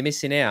watching this, you're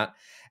missing out.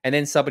 And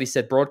then somebody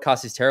said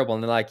broadcast is terrible,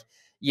 and they're like,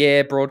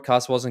 yeah,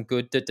 broadcast wasn't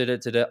good.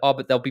 Oh,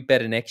 but they'll be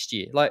better next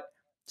year. Like,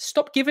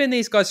 stop giving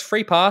these guys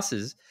free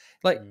passes.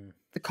 Like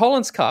the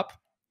Collins Cup,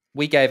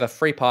 we gave a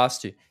free pass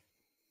to,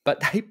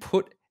 but they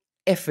put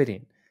effort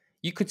in.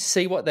 You could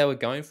see what they were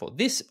going for.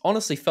 This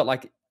honestly felt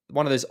like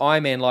one of those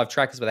Ironman live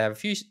trackers where they have a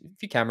few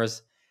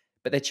cameras,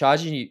 but they're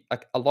charging you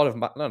like not a lot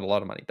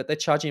of money, but they're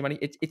charging you money.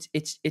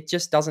 It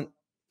just doesn't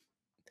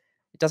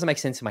make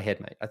sense in my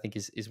head, mate. I think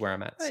is where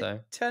I'm at. Hey, so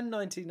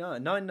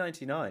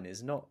 $9.99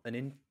 is not an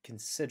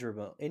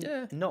inconsiderable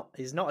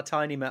is not a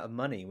tiny amount of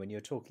money when you're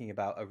talking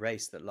about a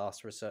race that lasts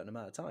for a certain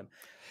amount of time.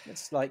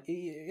 It's like,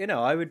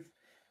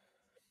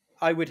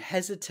 I would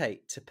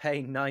hesitate to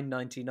pay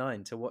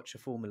 $9.99 to watch a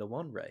Formula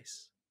One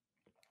race.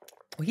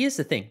 Well, here's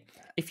the thing: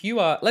 if you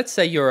are, let's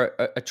say you're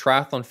a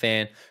triathlon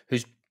fan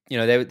who's,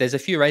 there's a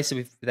few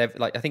races they've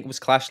like, I think it was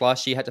Clash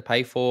last year, had to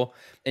pay for,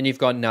 and you've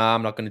gone, nah,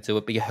 I'm not going to do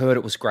it, but you heard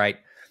it was great,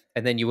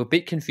 and then you were a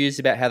bit confused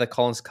about how the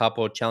Collins Cup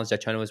or Challenge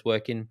Daytona was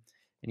working,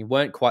 and you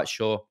weren't quite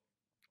sure.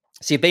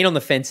 So you've been on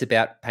the fence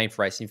about paying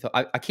for racing.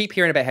 I keep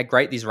hearing about how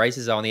great these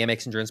races are on the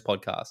MX Endurance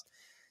podcast.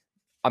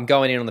 I'm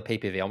going in on the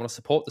PPV. I want to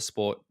support the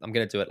sport. I'm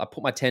going to do it. I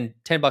put my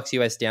 $10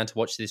 US down to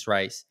watch this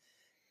race.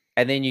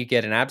 And then you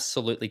get an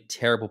absolutely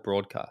terrible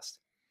broadcast.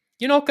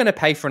 You're not going to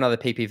pay for another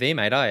PPV,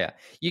 mate, are you?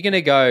 You're going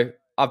to go,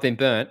 I've been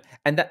burnt.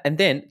 And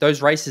then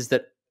those races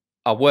that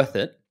are worth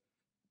it,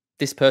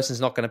 this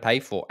person's not going to pay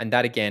for. And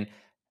that, again,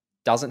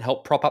 doesn't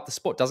help prop up the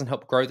sport, doesn't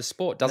help grow the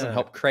sport, doesn't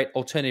help create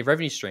alternative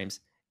revenue streams.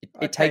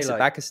 It takes it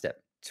back a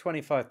step.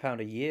 £25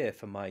 a year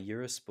for my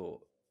Eurosport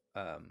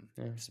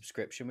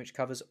subscription, which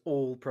covers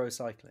all pro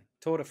cycling,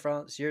 Tour de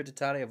France, Giro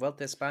d'Italia,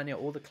 Vuelta a España,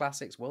 all the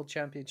classics, World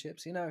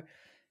Championships.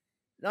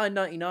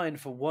 $9.99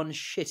 for one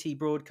shitty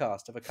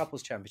broadcast of a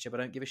couples championship I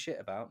don't give a shit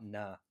about.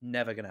 Nah,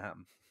 never gonna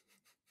happen.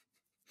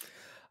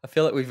 I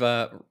feel like we've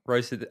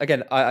roasted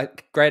again.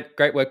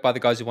 Great work by the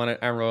guys who won it,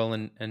 Aaron Royal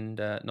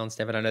and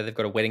Non-Stanford. I know they've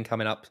got a wedding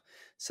coming up,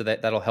 so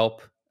that'll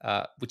help,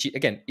 which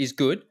again is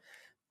good.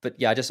 But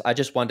yeah, I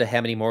just wonder how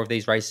many more of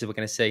these races we're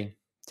going to see.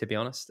 To be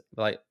honest,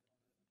 like,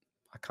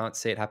 I can't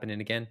see it happening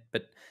again,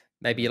 but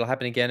maybe it'll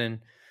happen again. And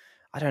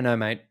I don't know,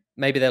 mate.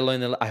 Maybe they'll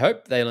learn I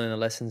hope they learn the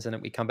lessons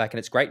and we come back and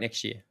it's great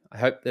next year. I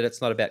hope that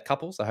it's not about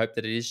couples. I hope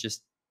that it is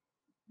just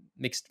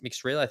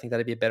mixed relay. I think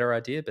that'd be a better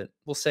idea, but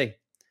we'll see.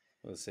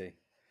 We'll see.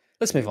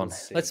 Let's move on.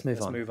 Let's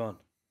move on.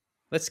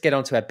 Let's get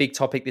on to our big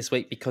topic this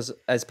week, because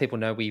as people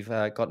know, we've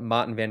got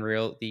Marten Van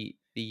Riel, the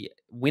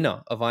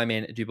winner of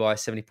Ironman Dubai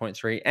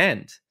 70.3,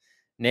 and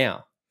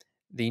now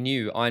the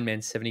new Ironman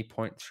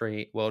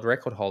 70.3 world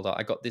record holder.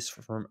 I got this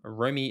from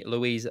Romy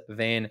Louise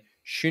van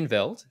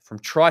Schoenveld from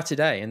Try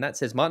Today, and that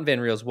says Marten Van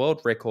Riel's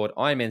world record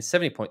Ironman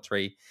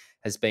 70.3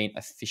 has been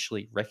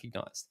officially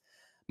recognised.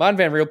 Marten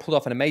Van Riel pulled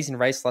off an amazing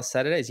race last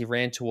Saturday as he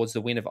ran towards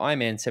the win of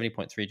Ironman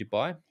 70.3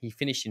 Dubai. He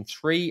finished in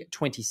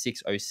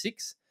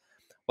 3:26.06,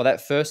 While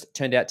that first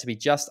turned out to be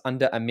just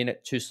under a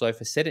minute too slow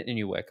for setting a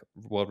new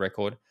world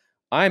record,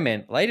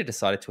 Ironman later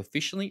decided to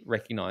officially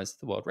recognise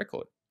the world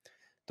record.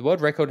 The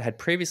world record was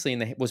previously in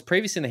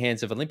the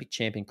hands of Olympic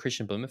champion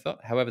Christian Blumenfeld.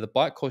 However, the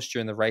bike course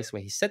during the race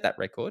where he set that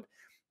record,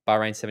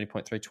 Bahrain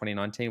 70.3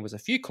 2019, was a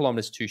few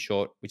kilometres too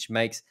short, which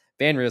makes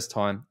Van Riel's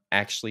time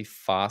actually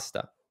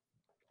faster.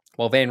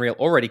 While Van Riel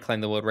already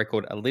claimed the world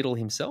record a little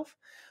himself,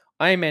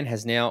 Ironman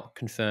has now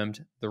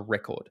confirmed the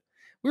record.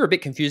 We were a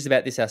bit confused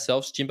about this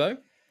ourselves, Jimbo,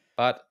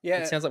 but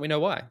it sounds like we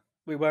know why.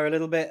 We were a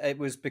little bit. It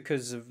was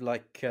because of we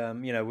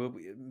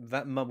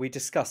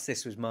discussed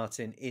this with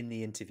Martin in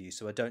the interview,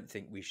 so I don't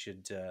think we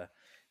should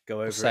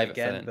go over it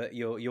again. But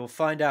you'll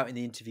find out in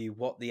the interview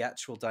what the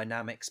actual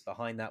dynamics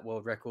behind that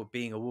world record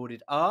being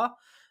awarded are.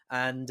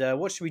 And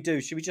what should we do?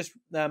 Should we just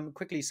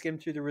quickly skim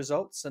through the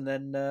results and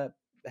then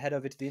head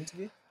over to the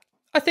interview?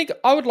 I think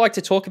I would like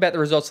to talk about the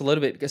results a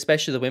little bit,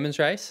 especially the women's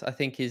race. I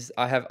think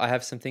I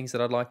have some things that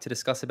I'd like to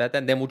discuss about that,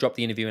 and then we'll drop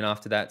the interview in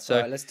after that.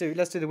 So let's do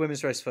the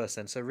women's race first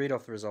then. So read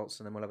off the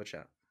results and then we'll have a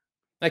chat.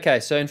 Okay,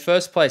 so in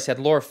first place, you had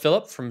Laura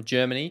Philipp from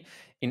Germany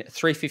in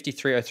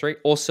 3:53.03,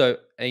 also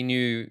a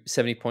new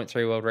 70.3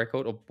 world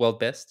record or world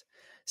best.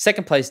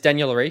 Second place,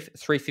 Daniela Ryf,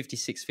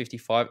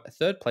 3:56.55.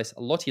 Third place,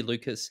 Lottie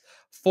Lucas,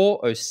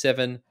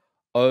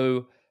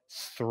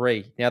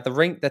 4:07.03. Now,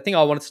 the thing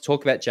I wanted to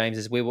talk about, James,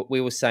 is we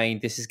were saying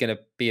this is going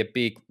to be a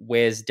big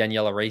where's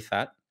Daniela Ryf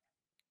at?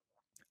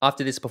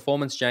 After this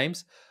performance,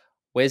 James,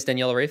 where's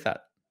Daniela Ryf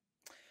at?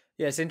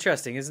 Yeah, it's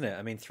interesting, isn't it?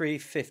 I mean,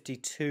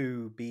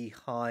 3:52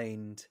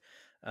 behind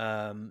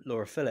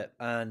Laura Philipp,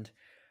 and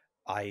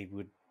I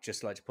would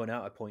just like to point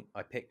out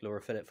I picked Laura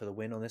Philipp for the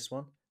win on this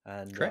one,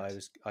 and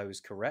I was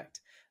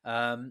correct.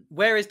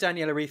 Where is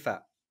Daniela Ryf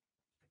at?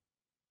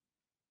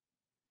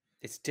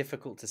 It's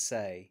difficult to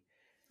say.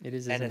 It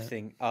is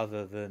anything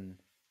other than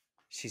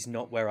she's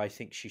not where I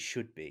think she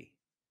should be,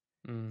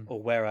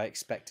 or where I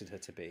expected her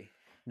to be.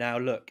 Now,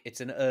 look, it's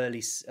an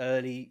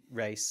early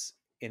race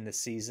in the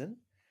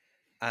season,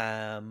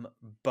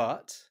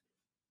 but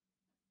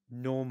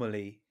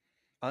normally,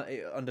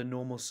 under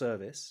normal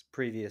service,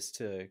 previous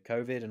to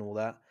COVID and all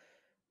that,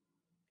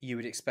 you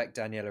would expect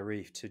Daniela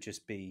Ryf to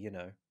just be,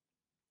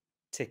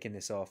 ticking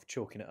this off,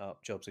 chalking it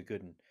up, jobs are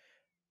good,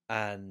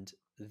 and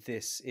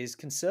this is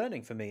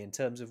concerning for me in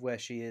terms of where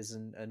she is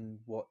and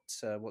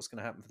what's going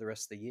to happen for the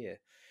rest of the year.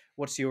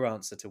 What's your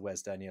answer to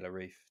where's Daniela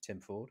Ryf, Tim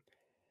Ford?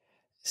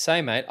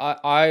 Same, mate.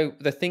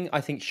 The thing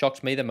I think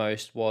shocked me the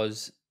most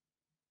was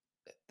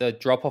the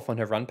drop off on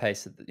her run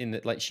pace.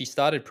 She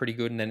started pretty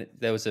good, and then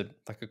there was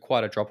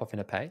quite a drop off in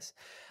her pace.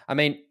 I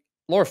mean,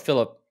 Laura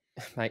Philipp,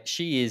 mate,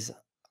 she is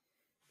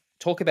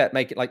talk about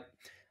make it like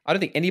I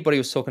don't think anybody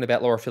was talking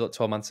about Laura Philipp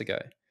 12 months ago.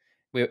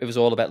 It was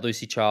all about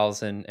Lucy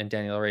Charles and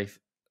Daniela Ryf.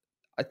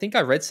 I think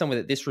I read somewhere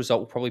that this result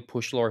will probably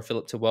push Laura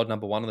Philipp to world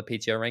number 1 on the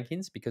PTO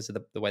rankings because of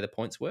the way the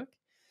points work.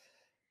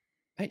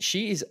 Mate,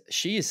 she is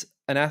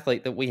an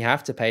athlete that we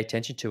have to pay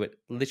attention to at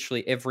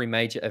literally every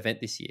major event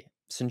this year.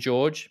 St.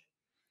 George,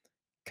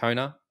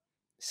 Kona,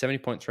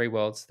 70.3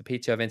 worlds, the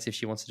PTO events if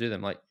she wants to do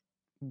them. Like,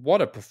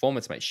 what a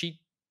performance, mate. She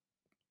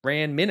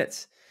ran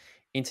minutes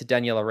into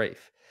Daniela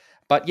Ryf.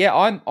 But yeah,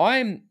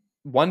 I'm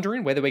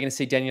wondering whether we're going to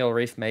see Daniela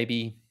Ryf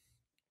maybe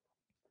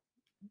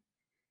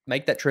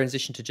make that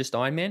transition to just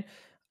Ironman,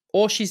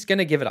 or she's going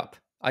to give it up.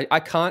 I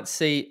can't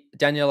see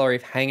Daniela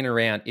Ryf hanging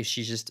around if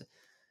she's just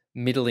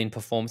middle in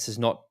performances,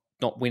 not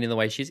winning the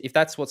way she is. If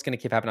that's what's going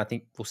to keep happening, I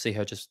think we'll see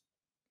her just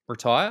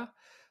retire,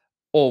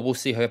 or we'll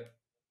see her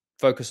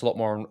focus a lot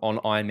more on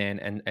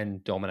Ironman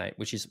and dominate,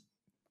 which is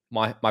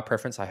my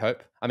preference, I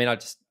hope. I mean, I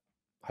just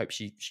hope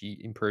she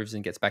improves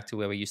and gets back to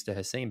where we're used to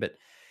her seeing. But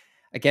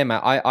again,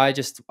 Matt,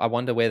 I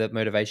wonder where the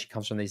motivation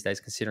comes from these days,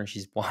 considering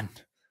she's won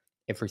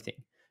everything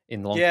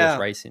in long course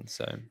racing.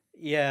 So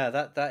yeah,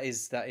 that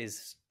is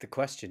the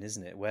question,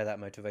 isn't it? Where that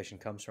motivation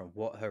comes from,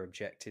 what her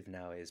objective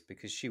now is,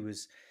 because she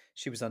was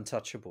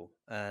untouchable,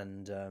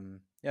 and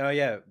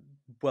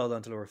well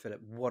done to Laura Philipp.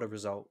 What a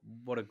result!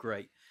 What a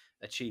great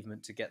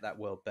achievement to get that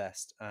world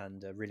best,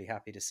 and really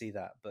happy to see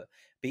that. But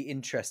be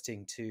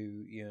interesting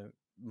to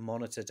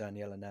monitor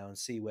Daniela now and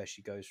see where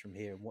she goes from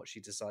here and what she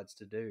decides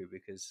to do,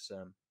 because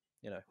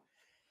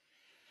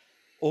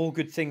all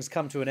good things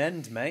come to an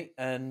end, mate,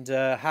 and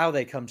how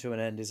they come to an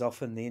end is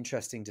often the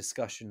interesting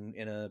discussion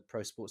in a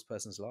pro sports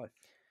person's life.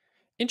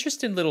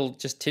 Interesting little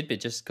just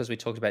tidbit, just because we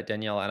talked about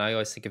Daniela, and I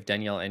always think of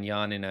Daniela and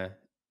Jan in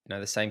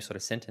the same sort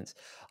of sentence.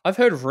 I've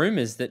heard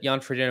rumors that Jan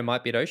Frodeno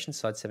might be at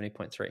Oceanside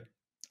 70.3.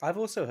 I've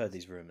also heard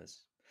these rumors.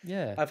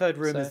 Yeah. I've heard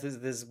rumors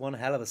there's one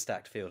hell of a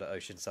stacked field at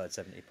Oceanside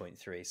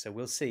 70.3, so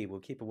we'll see. We'll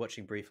keep a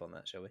watching brief on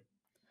that, shall we?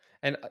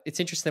 And it's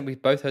interesting that we've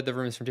both heard the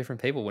rumors from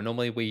different people. Where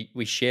normally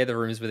we share the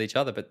rumors with each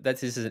other, but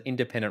this is an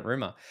independent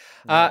rumor.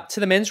 Yeah. To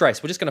the men's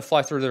race, we're just going to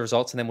fly through the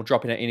results and then we'll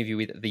drop in our interview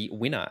with the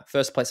winner.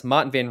 First place,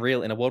 Marten Van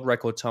Riel in a world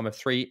record time of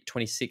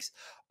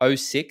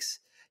 3:26.06.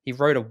 He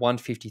rode a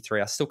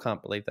 1:53. I still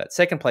can't believe that.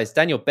 Second place,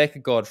 Daniel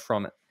Beckergaard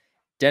from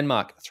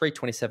Denmark,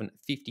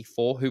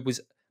 3:27.54, who was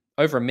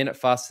over a minute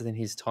faster than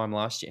his time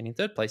last year. And in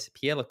third place,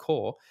 Pierre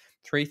Lecour,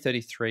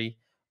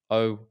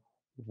 3:33.01.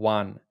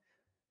 3:41.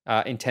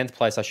 In 10th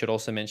place, I should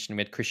also mention,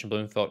 we had Christian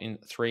Blumenfeld in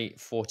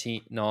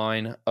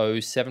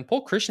 3:49.07.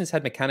 Paul Christian's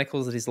had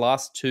mechanicals at his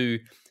last two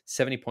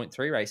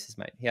 70.3 races,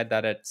 mate. He had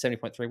that at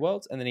 70.3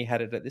 Worlds, and then he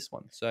had it at this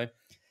one. So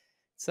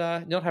it's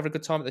not having a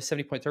good time at the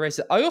 70.3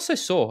 races. I also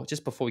saw,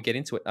 just before we get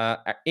into it,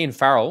 Ian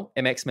Farrell,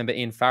 MX member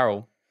Ian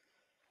Farrell,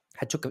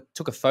 had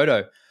took a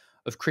photo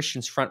of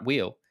Christian's front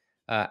wheel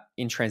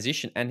in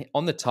transition, and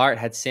on the tyre it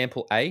had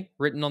sample A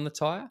written on the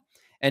tyre.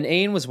 And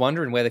Ian was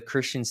wondering whether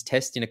Christian's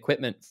testing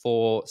equipment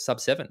for sub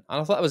 7.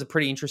 And I thought that was a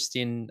pretty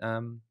interesting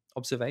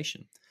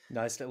observation.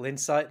 Nice little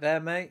insight there,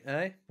 mate.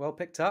 Well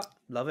picked up.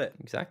 Love it.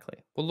 Exactly.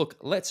 Well, look,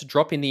 let's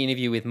drop in the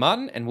interview with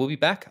Marten, and we'll be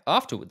back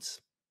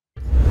afterwards.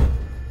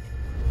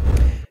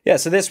 Yeah,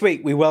 so this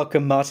week we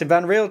welcome Marten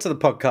Van Riel to the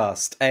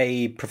podcast,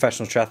 a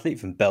professional triathlete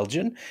from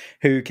Belgium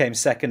who came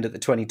second at the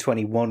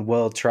 2021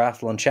 World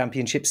Triathlon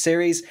Championship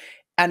Series.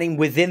 And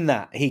within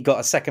that, he got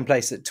a second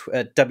place at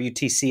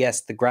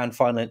WTCS, the grand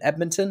final in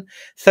Edmonton,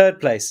 third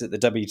place at the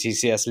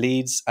WTCS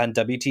Leeds and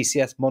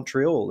WTCS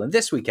Montreal. And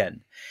this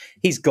weekend,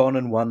 he's gone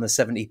and won the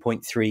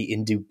 70.3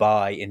 in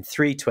Dubai in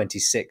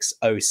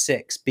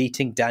 3:26.06,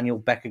 beating Daniel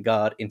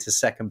Beckegaard into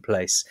second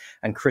place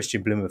and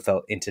Christian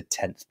Blumenfeld into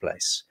 10th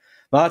place.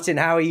 Marten,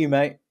 how are you,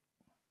 mate?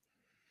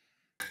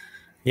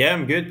 Yeah,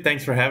 I'm good.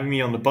 Thanks for having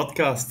me on the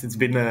podcast. It's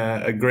been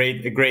a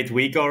great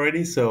week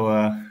already. So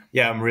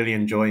yeah, I'm really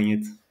enjoying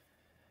it.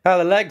 How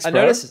are the legs, bro? I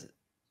noticed.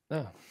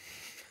 Oh.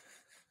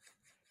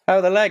 How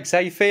are the legs? How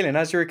are you feeling?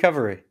 How's your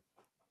recovery?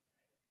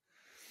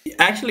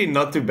 Actually,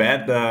 not too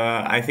bad.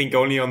 I think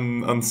only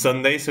on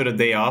Sunday, so the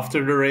day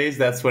after the race,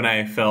 that's when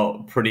I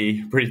felt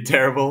pretty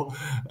terrible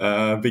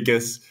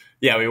because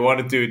yeah, we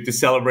wanted to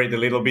celebrate a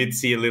little bit,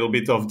 see a little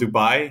bit of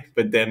Dubai,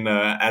 but then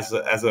as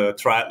a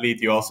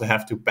triathlete, you also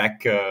have to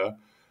pack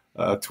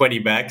 20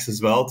 bags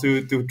as well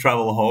to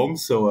travel home.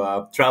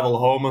 So travel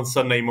home on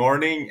Sunday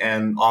morning,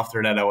 and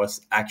after that I was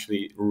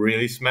actually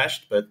really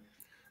smashed. But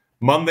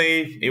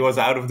Monday it was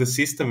out of the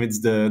system.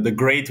 It's the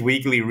great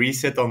weekly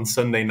reset on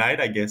Sunday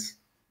night, I guess.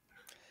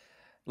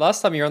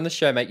 Last time you were on the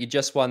show, mate, you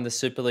just won the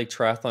Super League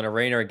Triathlon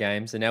Arena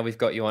Games, and now we've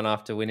got you on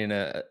after winning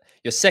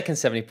your second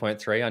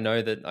 70.3. I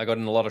know that I got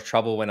in a lot of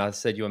trouble when I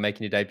said you were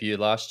making your debut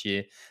last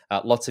year.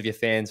 Lots of your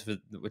fans were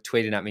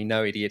tweeting at me,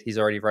 "No, idiot, he's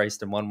already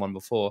raced and won one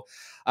before."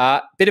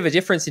 Bit of a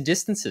difference in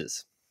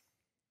distances.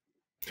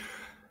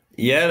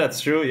 Yeah,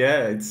 that's true.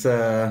 Yeah, it's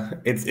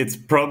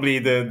probably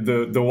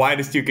the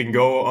widest you can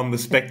go on the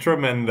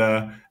spectrum, and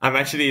I'm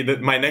actually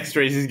my next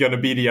race is gonna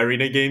be the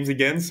Arena Games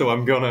again, so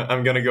I'm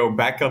gonna go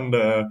back on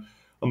the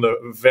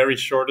very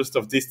shortest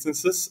of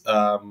distances.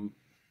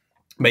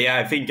 But yeah,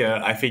 I think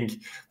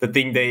the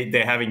thing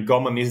they have in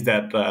common is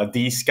that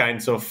these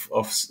kinds of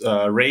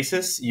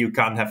races you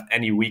can't have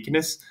any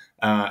weakness,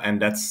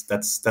 and that's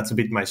a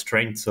bit my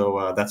strength.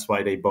 So that's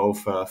why they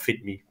both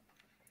fit me.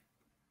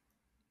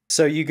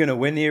 So you're going to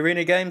win the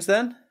Arena Games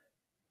then?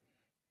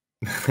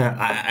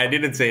 I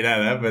didn't say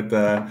that, but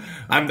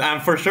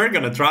I'm for sure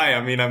gonna try.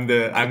 I mean, I'm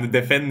the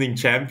defending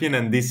champion,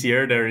 and this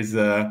year there is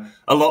a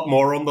lot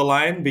more on the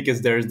line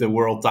because there's the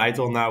world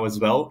title now as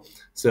well.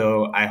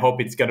 So I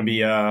hope it's gonna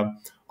be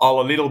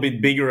all a little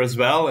bit bigger as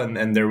well,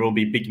 and there will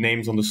be big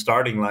names on the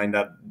starting line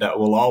that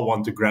will all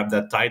want to grab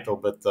that title.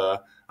 But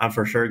I'm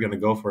for sure gonna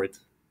go for it.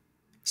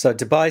 So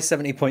Dubai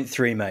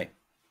 70.3, mate.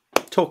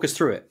 Talk us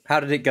through it. How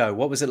did it go?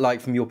 What was it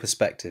like from your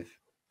perspective?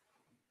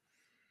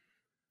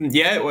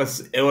 Yeah, it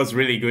was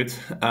really good.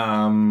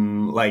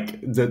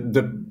 Like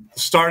the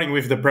starting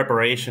with the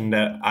preparation,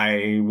 that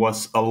I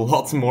was a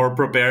lot more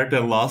prepared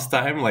than last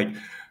time. Like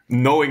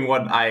knowing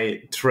what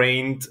I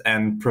trained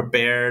and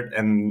prepared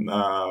and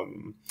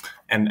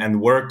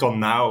worked on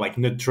now, like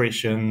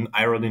nutrition,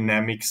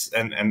 aerodynamics,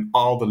 and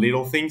all the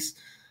little things.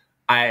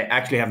 I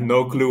actually have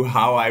no clue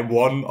how I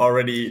won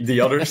already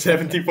the other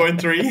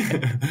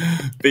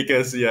 70.3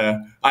 because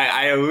yeah,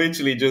 I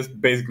literally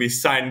just basically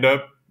signed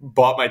up,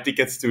 bought my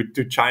tickets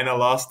to China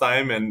last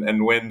time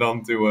and went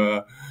on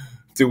to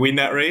win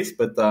that race.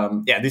 But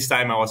yeah, this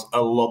time I was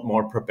a lot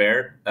more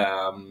prepared.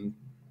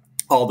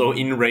 Although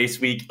in race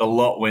week, a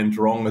lot went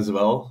wrong as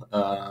well.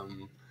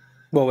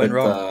 What went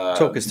wrong?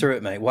 Talk us through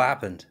it, mate. What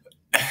happened?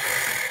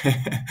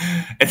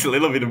 It's a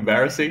little bit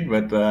embarrassing,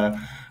 but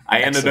I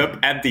ended up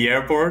at the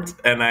airport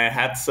and I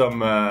had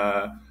some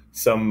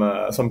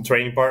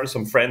training partners,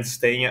 some friends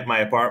staying at my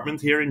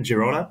apartment here in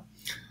Girona.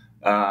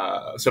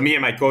 So me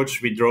and my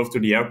coach, we drove to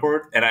the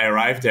airport, and I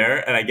arrived there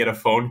and I get a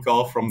phone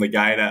call from the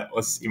guy that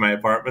was in my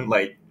apartment,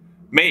 like,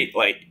 "Mate,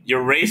 like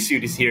your race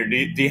suit is here. Do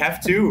you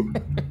have two?"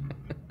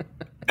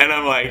 And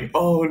I'm like,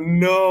 "Oh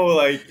no,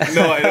 like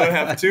no, I don't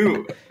have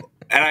two."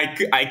 And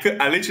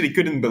I literally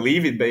couldn't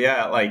believe it. But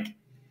yeah, like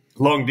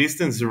long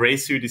distance, the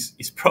race suit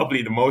is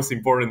probably the most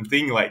important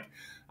thing. Like,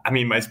 I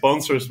mean, my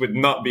sponsors would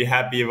not be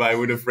happy if I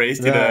would have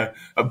raced in a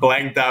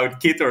blanked out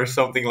kit or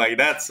something like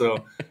that.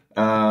 So.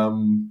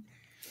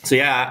 So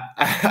yeah,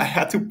 I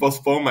had to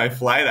postpone my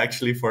flight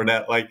actually for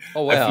that. Like,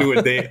 oh, wow.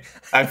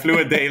 I flew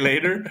a day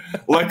later.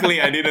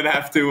 Luckily, I didn't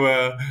have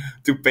to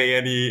pay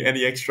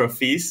any extra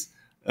fees.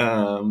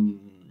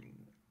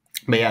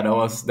 but yeah,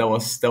 that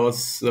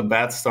was a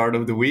bad start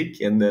of the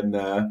week, and then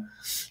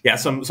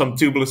some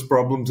tubeless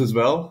problems as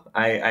well.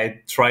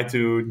 I tried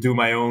to do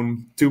my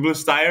own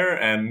tubeless tire,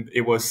 and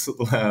it was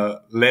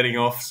letting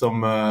off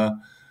some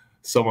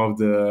of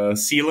the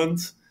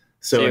sealant.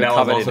 So So you're that was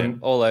covered also in it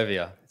all over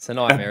you. It's a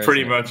nightmare,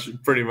 pretty isn't it?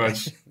 much, pretty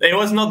much. It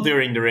was not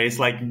during the race,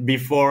 like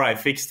before I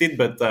fixed it,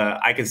 but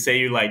I can say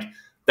you like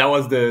that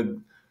was the.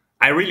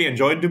 I really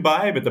enjoyed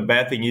Dubai, but the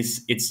bad thing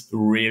is it's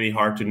really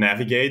hard to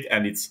navigate,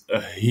 and it's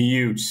a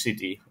huge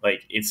city.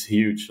 Like it's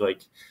huge.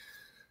 Like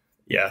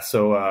yeah,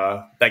 so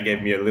that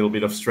gave me a little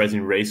bit of stress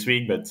in race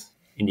week, but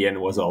in the end,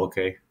 it was all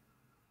okay.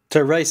 So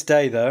race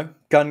day, though,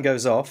 gun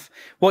goes off.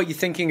 What are you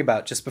thinking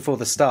about just before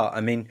the start? I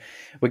mean,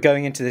 we're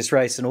going into this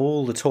race, and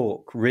all the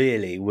talk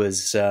really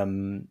was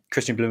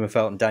Christian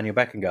Blumenfeld and Daniel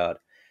Beckengard.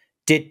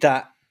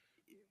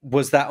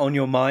 Was that on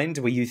your mind?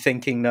 Were you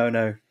thinking,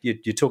 no,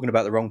 you're talking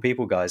about the wrong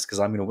people, guys? Because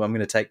I'm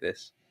gonna take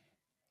this.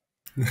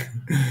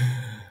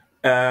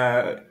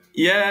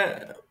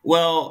 Yeah,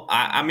 well,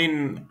 I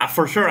mean,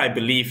 for sure, I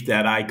believed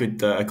that I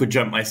could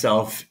jump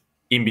myself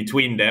in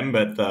between them,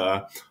 but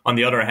on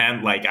the other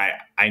hand, like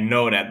I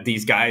know that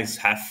these guys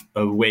have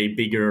a way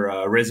bigger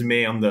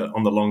resume on the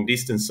long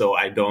distance, so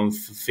I don't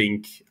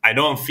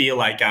feel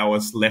like I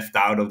was left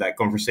out of that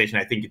conversation.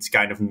 I think it's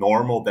kind of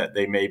normal that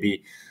they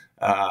maybe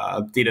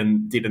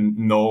didn't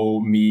know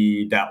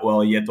me that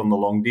well yet on the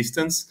long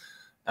distance.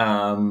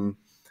 And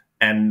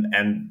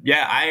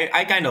yeah,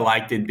 I kind of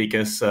liked it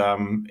because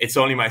it's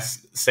only my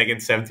second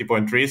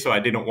 70.3, so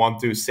I didn't want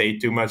to say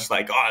too much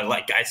like, oh,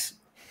 like guys,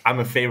 I'm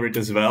a favorite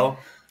as well.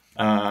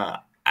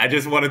 I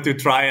just wanted to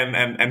try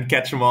and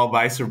catch them all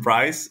by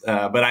surprise.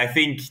 But I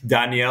think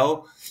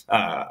Danielle,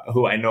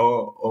 who I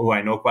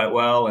know quite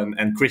well,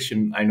 and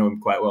Christian, I know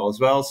him quite well as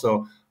well.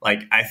 So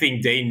like I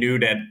think they knew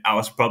that I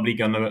was probably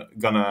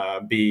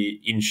gonna be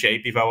in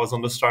shape if I was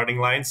on the starting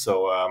line.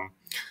 So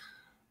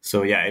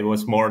yeah, it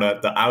was more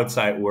the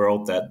outside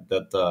world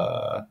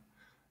that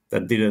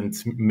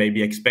didn't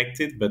maybe expect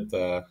it, but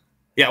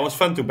yeah, it was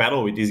fun to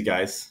battle with these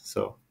guys.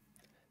 So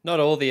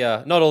Not all the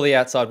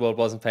outside world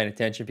wasn't paying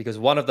attention because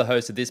one of the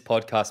hosts of this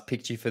podcast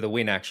picked you for the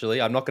win. Actually,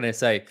 I'm not going to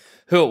say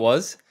who it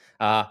was,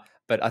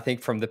 but I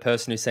think from the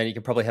person who's saying, you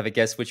can probably have a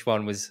guess which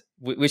one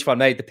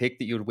made the pick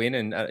that you would win,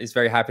 and is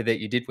very happy that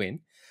you did win.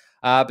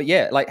 But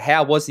yeah, like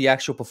how was the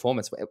actual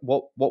performance?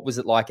 What was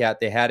it like out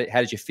there? How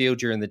did you feel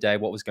during the day?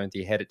 What was going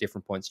through your head at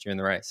different points during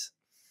the race?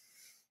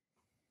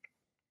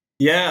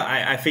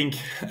 yeah, I think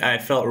I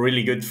felt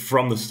really good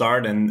from the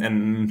start,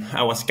 and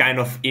I was kind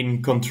of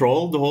in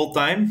control the whole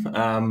time.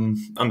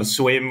 On the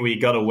swim, we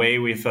got away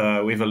with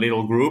a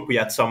little group. We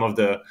had some of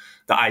the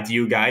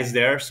ITU guys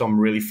there, some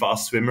really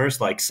fast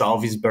swimmers like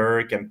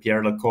Salvisberg and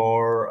Pierre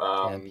Lacour.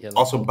 Pierre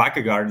Also, Lacour.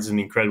 Bakkegaard is an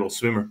incredible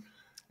swimmer.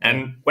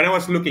 And when I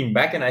was looking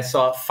back and I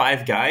saw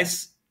five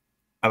guys,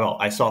 well,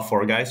 I saw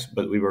four guys,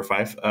 but we were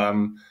five.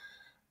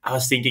 I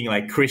was thinking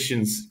like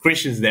Christian's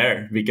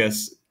there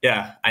because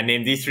yeah, I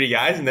named these three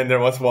guys and then there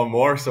was one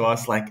more. So I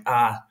was like,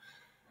 damn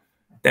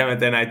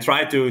it. Then I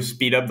tried to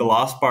speed up the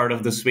last part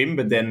of the swim,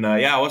 but then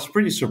I was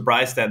pretty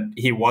surprised that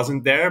he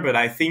wasn't there. But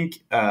I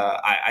think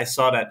I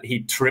saw that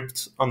he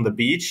tripped on the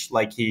beach,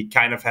 like he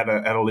kind of had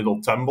a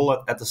little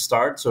tumble at the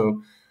start.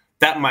 So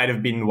that might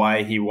have been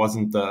why he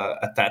wasn't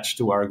attached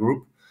to our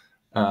group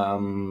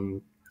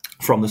from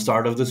the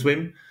start of the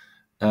swim.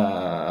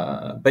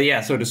 But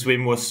yeah, so the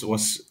swim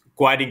was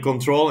quite in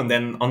control, and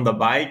then on the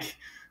bike,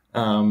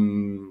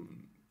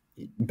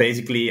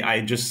 basically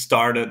I just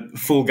started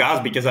full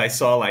gas because I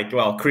saw like,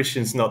 well,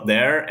 Christian's not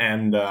there,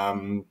 and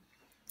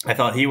I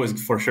thought he was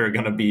for sure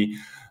gonna be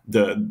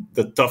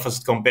the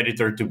toughest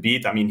competitor to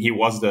beat. I mean, he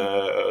was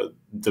the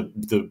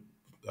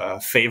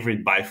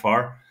favorite by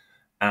far.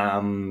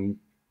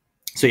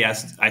 So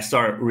yes, I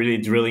started really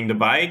drilling the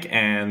bike,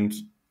 and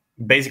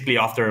basically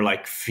after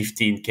like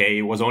 15K,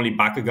 it was only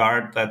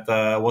Bakkegaard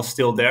that was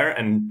still there,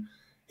 and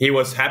he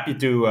was happy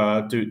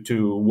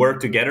to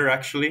work together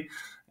actually.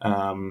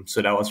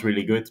 So that was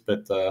really good.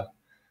 But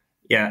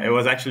yeah, it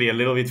was actually a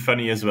little bit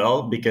funny as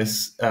well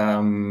because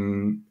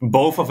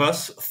both of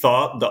us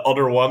thought the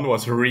other one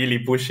was really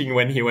pushing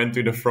when he went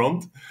to the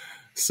front.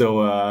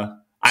 So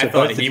I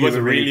thought he was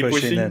really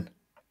pushing. Then.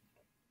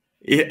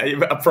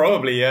 Yeah,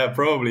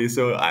 probably.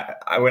 So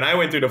when I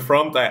went to the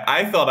front,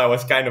 I thought I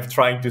was kind of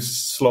trying to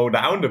slow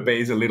down the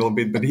pace a little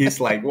bit, but he's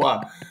like,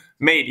 "Wow,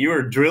 mate, you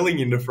were drilling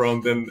in the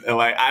front," and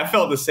like I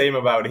felt the same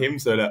about him.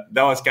 So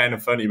that was kind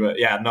of funny, but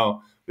yeah,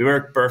 no, we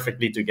worked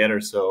perfectly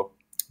together. So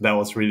that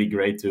was really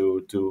great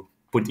to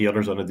put the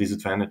others on a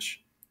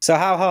disadvantage. So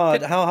how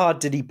hard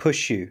did he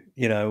push you?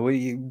 You know,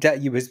 he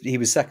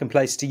was second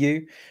place to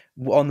you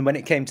when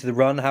it came to the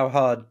run. How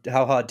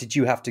hard did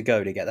you have to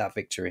go to get that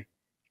victory?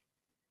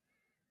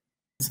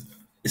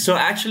 So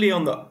actually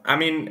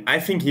I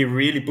think he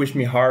really pushed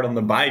me hard on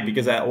the bike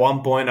because at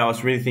one point I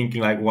was really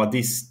thinking like, well,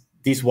 these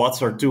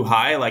watts are too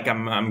high. Like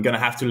I'm going to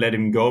have to let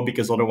him go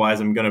because otherwise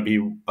I'm going to be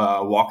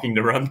walking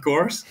the run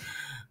course.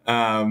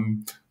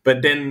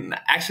 But then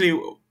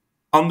actually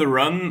on the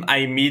run, I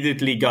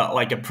immediately got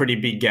like a pretty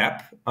big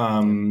gap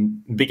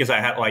because I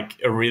had like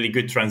a really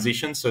good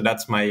transition. So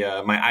that's my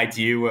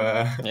ITU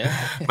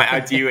my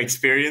ITU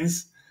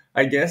experience,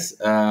 I guess.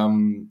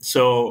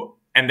 So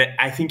and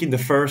I think in the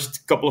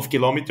first couple of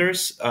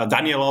kilometers,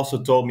 Daniel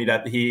also told me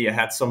that he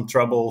had some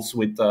troubles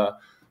with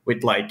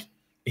like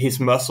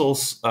his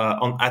muscles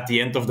on at the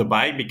end of the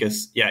bike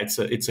because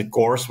it's a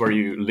course where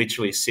you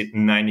literally sit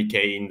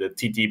 90K in the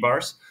TT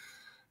bars.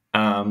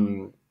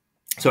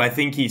 So I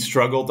think he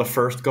struggled the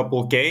first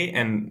couple K,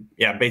 and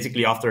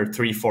basically after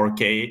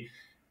 3-4K,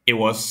 it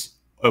was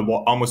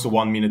almost a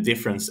 1 minute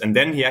difference. And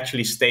then he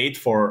actually stayed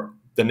for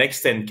the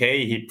next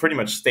 10K. He pretty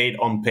much stayed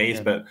on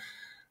pace, but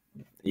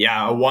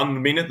a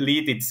 1 minute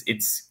lead,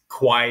 it's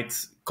quite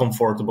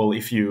comfortable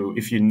if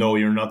you know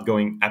you're not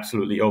going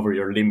absolutely over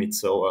your limit.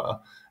 So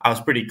I was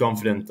pretty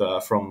confident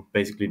from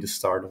basically the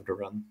start of the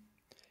run.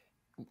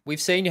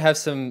 We've seen you have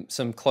some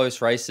close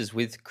races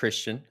with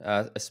Christian,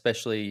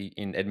 especially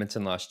in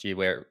Edmonton last year,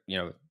 where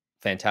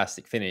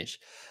fantastic finish.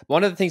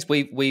 One of the things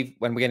when we're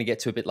going to get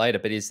to a bit later,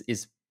 but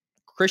is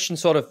Christian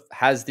sort of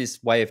has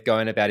this way of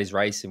going about his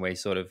racing where he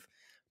sort of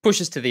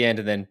pushes to the end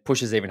and then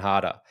pushes even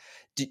harder.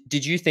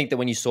 Did you think that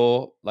when you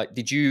saw, like,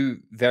 did you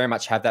very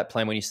much have that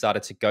plan when you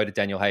started to go to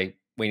Daniel? Hey,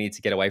 we need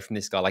to get away from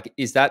this guy. Like,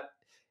 is that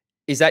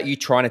you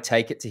trying to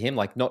take it to him?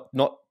 Like, not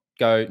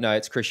go, no,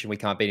 it's Christian, we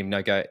can't beat him.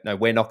 No,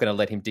 we're not going to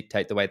let him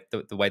dictate the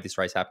way this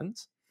race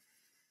happens.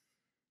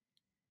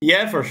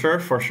 Yeah, for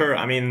sure.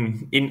 I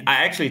mean,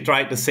 I actually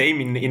tried the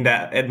same in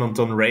that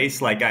Edmonton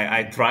race. Like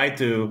I tried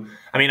to.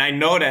 I mean, I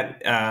know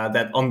that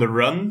that on the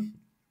run,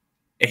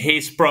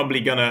 he's probably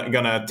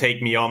gonna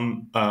take me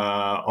on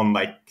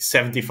like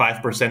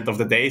 75% of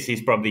the days.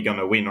 He's probably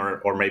gonna win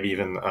or maybe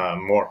even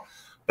more.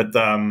 But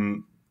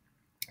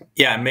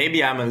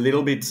maybe I'm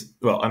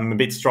a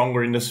bit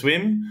stronger in the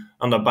swim.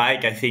 On the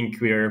bike, I think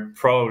we're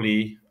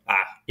probably,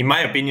 in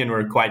my opinion,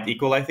 we're quite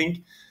equal, I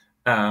think.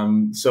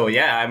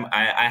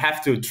 I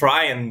have to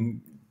try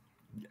and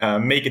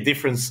make a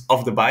difference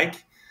off the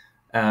bike.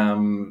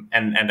 And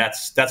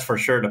that's for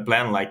sure the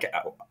plan. Like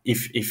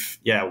if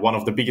one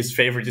of the biggest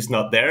favorites is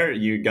not there,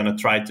 you're gonna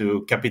try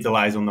to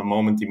capitalize on the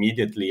moment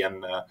immediately.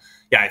 And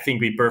I think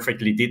we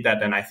perfectly did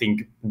that. And I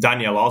think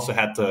Daniel also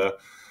had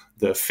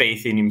the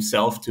faith in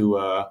himself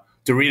to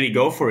really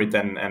go for it.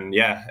 And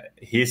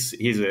he's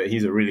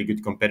a really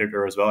good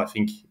competitor as well. I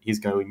think he's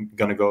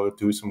gonna go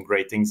do some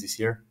great things this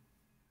year.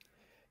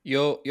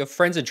 Your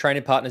friends and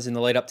training partners in the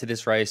lead up to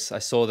this race, I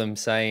saw them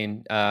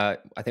saying, I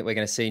think we're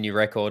going to see a new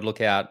record. Look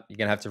out, you're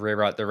going to have to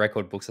rewrite the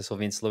record books. I saw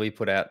Vince Louis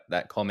put out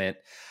that comment.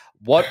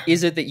 What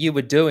is it that you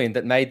were doing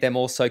that made them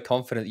all so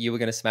confident that you were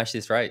going to smash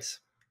this race?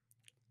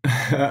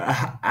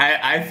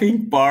 I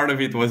think part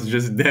of it was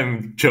just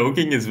them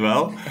joking as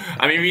well.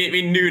 I mean,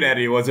 we knew that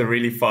it was a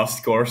really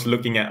fast course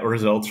looking at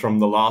results from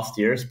the last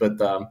years, but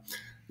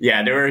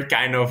they were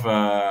kind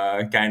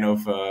of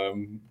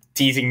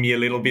teasing me a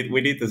little bit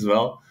with it as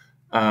well.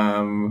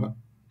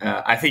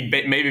 I think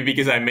maybe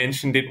because I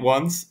mentioned it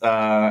once,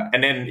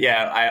 and then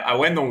I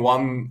went on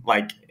one,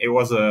 like it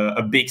was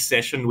a big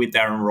session with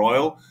Darren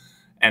Royal,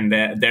 and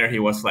there he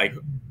was like,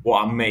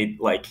 "Wow,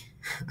 mate, like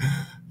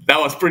that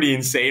was pretty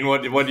insane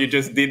what you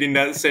just did in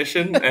that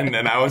session." And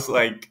then I was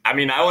like, I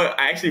mean, I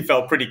actually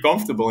felt pretty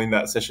comfortable in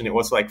that session. It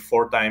was like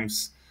 4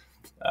 times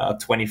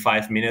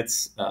 25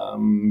 minutes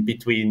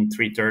between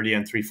 330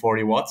 and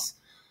 340 watts.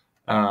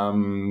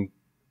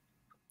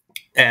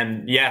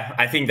 And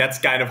I think that's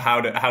kind of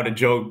how the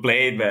joke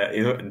played. But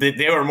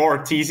they were more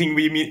teasing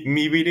me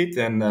with it,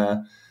 and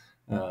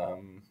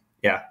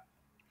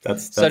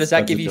that's. So does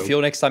that give you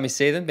feel next time you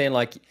see them, being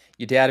like,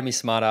 "You doubted me,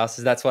 smart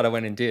asses. That's what I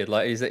went and did."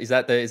 Like, is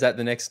that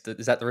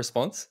the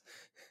response?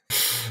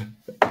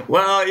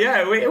 Well,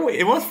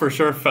 it was for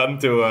sure fun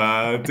to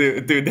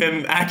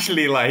then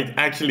actually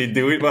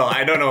do it. Well,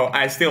 I don't know.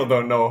 I still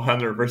don't know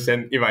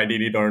 100% if I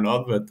did it or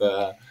not, but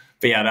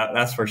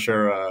that's for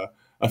sure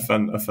a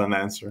fun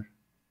answer.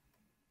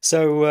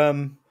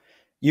 So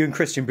you and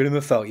Christian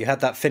Blumenfeld, you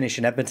had that finish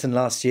in Edmonton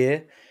last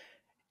year.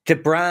 The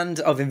brand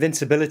of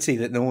invincibility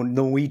that the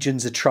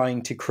Norwegians are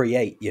trying to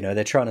create,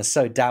 they're trying to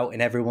sow doubt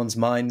in everyone's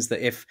minds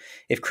that if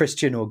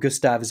Christian or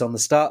Gustav is on the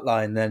start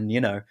line, then,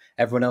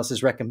 everyone else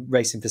is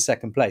racing for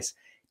second place.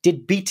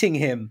 Did beating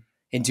him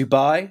in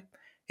Dubai,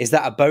 is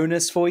that a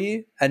bonus for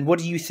you? And what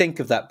do you think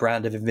of that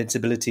brand of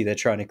invincibility they're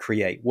trying to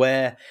create?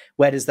 Where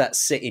does that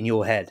sit in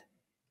your head?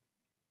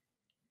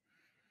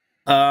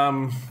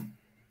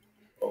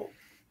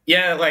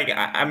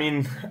 I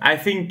mean, I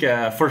think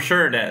for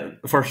sure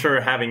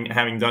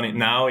having done it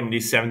now in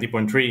this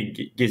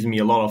 70.3 gives me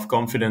a lot of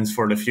confidence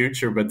for the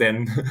future. But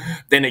then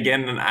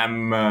again,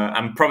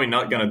 I'm probably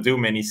not gonna do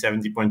many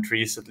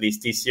 70.3s at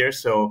least this year.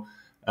 So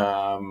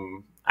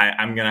I'm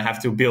gonna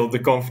have to build the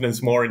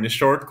confidence more in the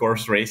short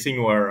course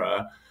racing,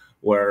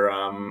 where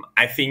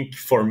I think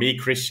for me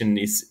Christian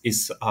is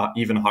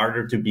even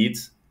harder to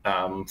beat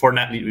for an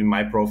athlete with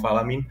my profile.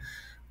 I mean,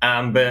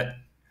 but.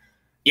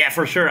 Yeah,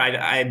 for sure.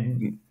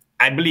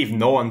 I believe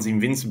no one's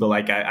invincible.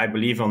 Like I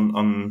believe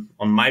on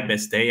my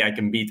best day, I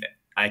can beat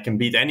I can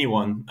beat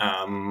anyone.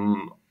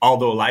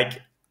 Although,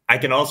 like, I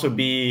can also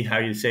be, how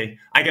you say,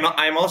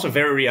 I'm also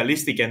very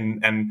realistic,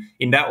 and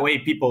in that way,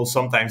 people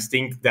sometimes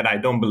think that I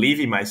don't believe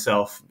in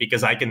myself,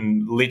 because I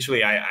can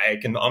literally, I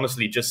can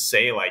honestly just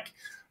say, like,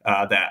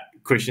 that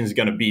Christian's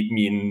gonna beat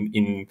me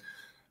in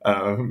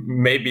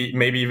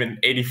maybe even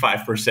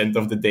 85%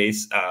 of the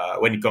days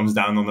when it comes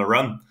down on the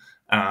run.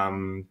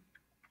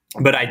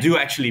 But I do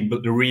actually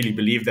really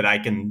believe that I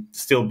can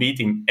still beat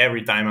him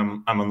every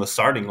time I'm on the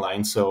starting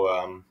line.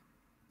 So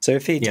so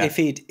if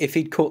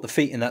he'd caught the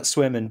feet in that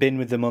swim and been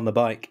with them on the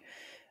bike,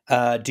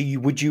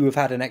 would you have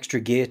had an extra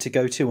gear to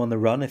go to on the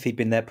run if he'd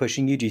been there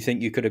pushing you? Do you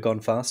think you could have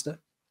gone faster?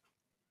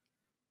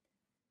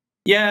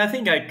 Yeah, I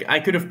think I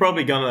could have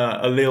probably gone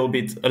a little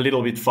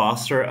bit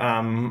faster.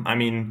 I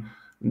mean,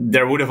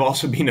 there would have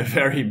also been a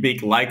very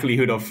big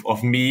likelihood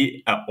of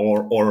me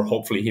or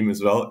hopefully him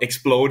as well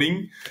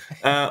exploding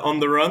on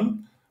the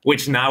run,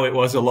 which now it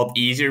was a lot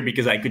easier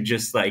because I could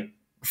just like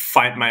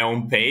find my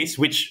own pace,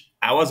 which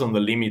I was on the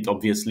limit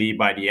obviously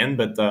by the end,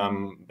 but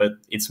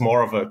it's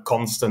more of a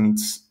constant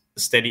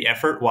steady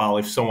effort. While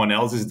if someone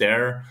else is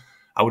there,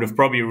 I would have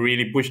probably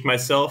really pushed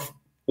myself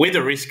with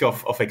the risk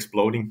of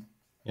exploding.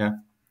 Yeah.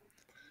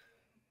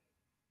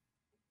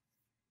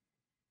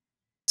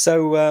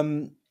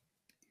 So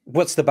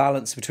what's the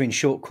balance between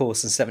short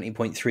course and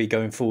 70.3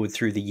 going forward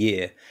through the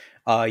year?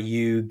 Are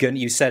you going?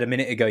 You said a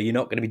minute ago you're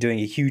not going to be doing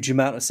a huge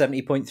amount of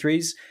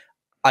 70.3s.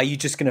 Are you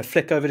just going to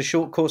flick over to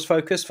short course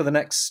focus for the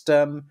next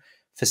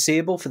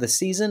foreseeable for the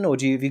season, or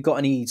have you got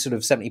any sort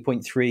of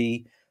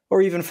 70.3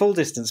 or even full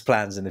distance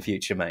plans in the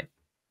future, mate?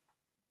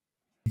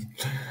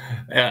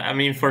 I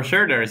mean, for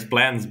sure there is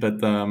plans,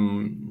 but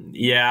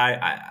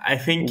yeah, I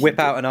think whip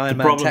out an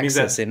Ironman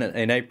Texas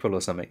in April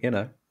or something. You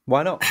know,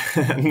 why not?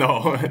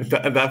 No,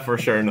 that for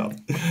sure not.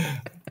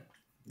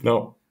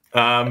 No,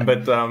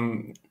 but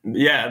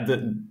yeah,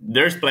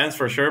 there's plans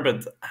for sure.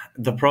 But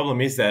the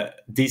problem is that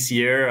this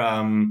year,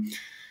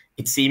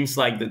 it seems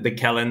like the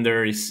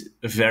calendar is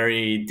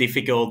very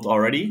difficult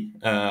already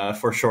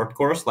for short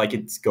course. Like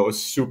it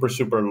goes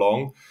super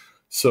long.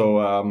 So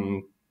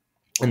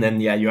and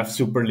then yeah, you have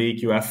Super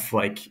League. You have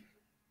like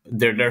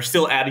they're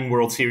still adding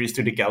World Series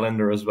to the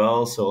calendar as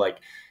well. So like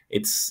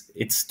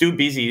it's too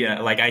busy.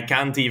 Like I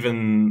can't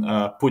even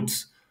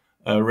put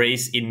a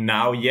race in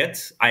now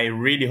yet. I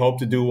really hope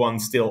to do one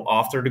still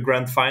after the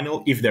grand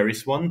final, if there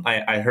is one.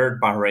 I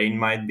heard Bahrain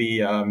might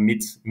be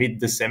mid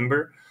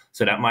December,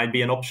 so that might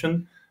be an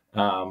option.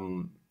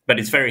 But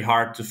it's very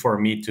hard for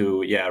me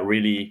to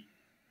really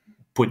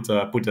put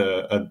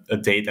a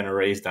date and a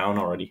race down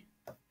already.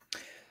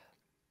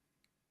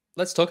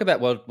 Let's talk about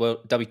World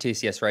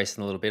WTCS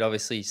racing a little bit.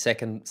 Obviously,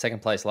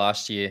 second place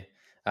last year,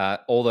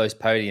 all those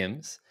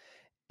podiums.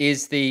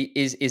 Is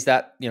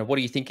that, you know, what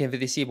are you thinking for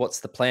this year?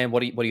 What's the plan?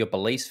 What are your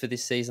beliefs for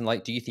this season?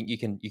 Like, do you think you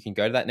can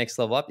go to that next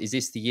level up? Is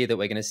this the year that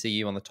we're going to see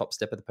you on the top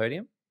step of the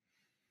podium?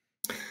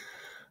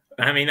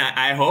 I mean,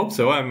 I hope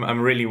so.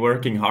 I'm really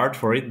working hard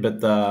for it,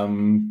 but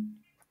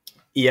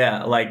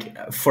yeah,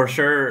 like for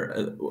sure,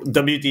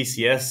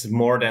 WTCS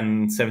more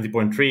than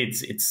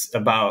 70.3. It's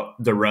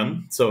about the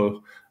run.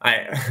 So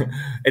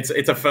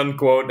it's a fun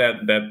quote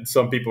that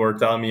some people were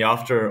telling me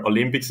after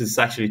Olympics. It's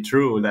actually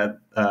true that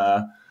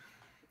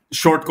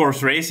short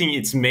course racing,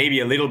 it's maybe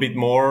a little bit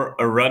more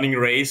a running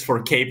race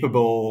for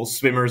capable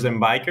swimmers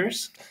and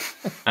bikers,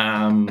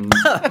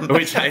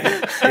 which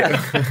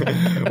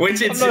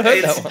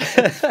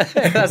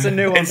that's a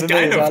new one for me.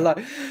 I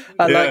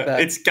like that.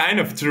 It's kind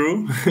of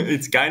true.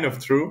 It's kind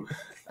of true.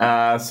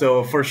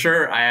 So for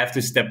sure, I have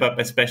to step up,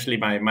 especially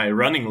my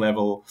running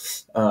level.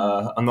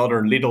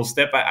 Another little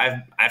step.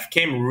 I've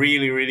came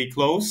really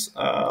close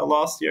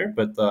last year,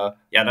 but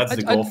yeah, that's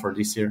the goal for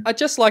this year. I'd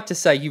just like to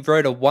say you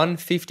rode a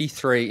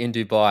 1:53 in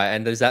Dubai,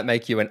 and does that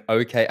make you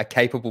a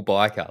capable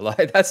biker?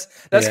 Like that's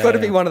got to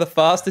be one of the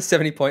fastest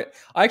 70 point.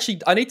 I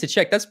need to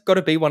check. That's got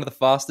to be one of the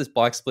fastest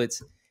bike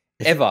splits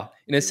ever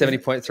in a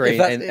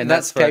 70.3, and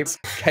that's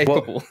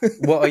capable.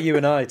 What are you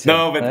and I? Tim,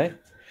 no, but. Eh?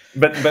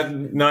 But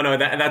no,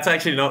 that's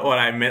actually not what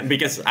I meant,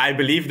 because I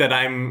believe that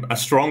I'm a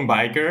strong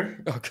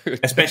biker,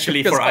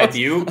 especially for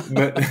ITU.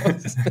 But I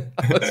was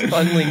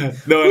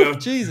funneling. No,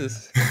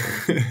 Jesus.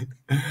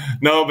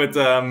 No, but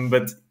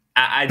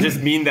I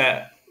just mean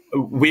that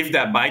with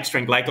that bike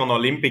strength, like on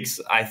Olympics,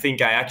 I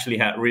think I actually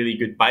had really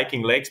good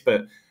biking legs,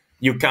 but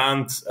you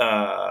can't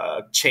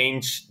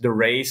change the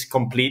race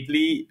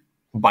completely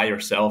by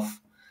yourself.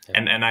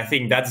 And I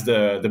think that's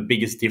the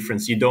biggest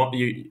difference.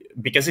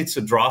 Because it's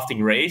a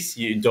drafting race,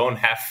 you don't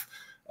have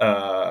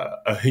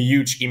a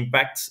huge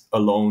impact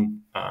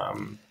alone.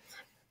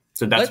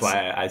 So that's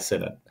why I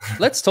said that.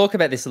 Let's talk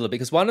about this a little bit,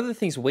 because one of the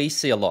things we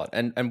see a lot,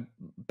 and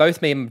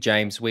both me and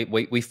James,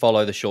 we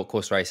follow the short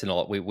course racing a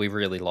lot. We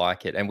really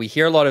like it. And we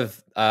hear a lot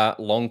of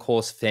long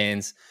course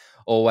fans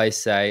always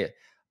say,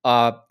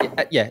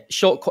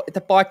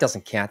 the bike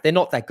doesn't count. They're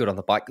not that good on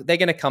the bike. They're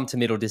going to come to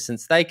middle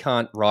distance. They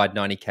can't ride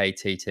 90K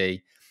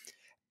TT.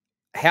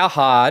 How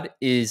hard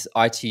is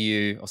World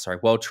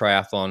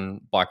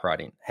Triathlon bike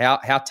riding?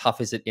 How tough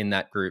is it in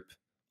that group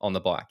on the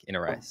bike in a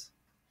race?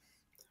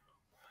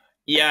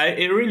 Yeah,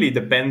 it really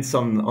depends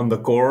on the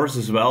course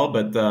as well,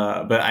 but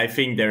I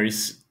think there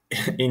is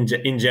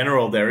in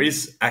general there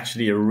is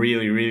actually a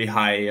really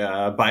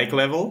high bike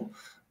level,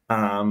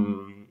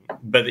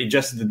 but it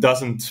just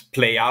doesn't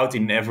play out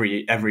in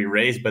every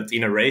race. But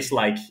in a race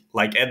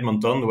like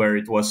Edmonton, where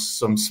it was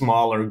some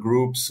smaller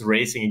groups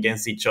racing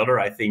against each other,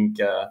 I think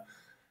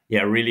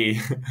yeah, really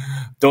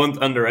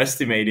don't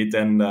underestimate it.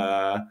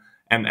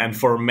 And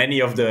for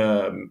many of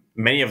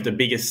the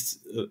biggest,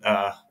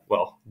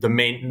 well, the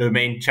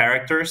main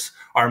characters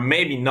are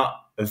maybe not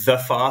the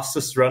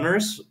fastest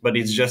runners, but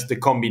it's just the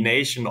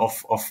combination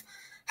of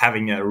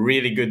having a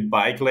really good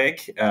bike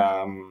leg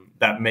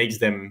that makes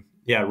them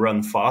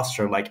run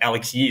faster. Like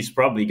Alex Yee is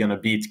probably gonna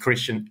beat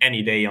Christian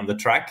any day on the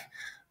track,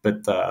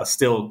 but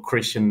still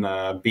Christian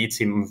beats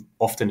him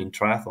often in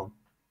triathlon.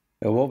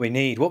 What we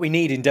need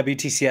in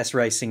WTCS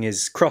racing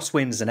is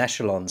crosswinds and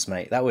echelons,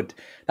 mate. That would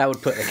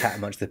put the cat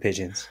amongst the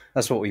pigeons.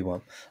 That's what we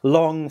want.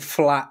 Long,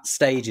 flat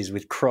stages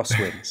with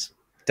crosswinds.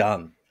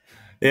 Done.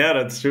 Yeah,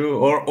 that's true.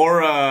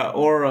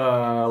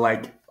 Or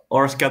like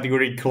horse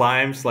category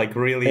climbs, like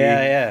really.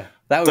 Yeah.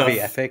 That would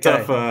be epic.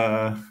 Tough.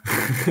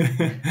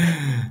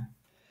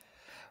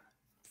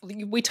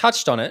 We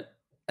touched on it,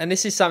 and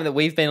this is something that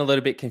we've been a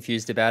little bit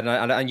confused about,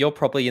 and you're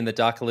probably in the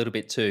dark a little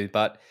bit too,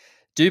 but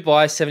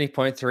Dubai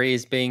 70.3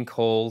 is being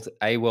called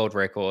a world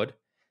record,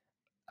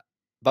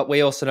 but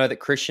we also know that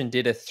Christian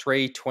did a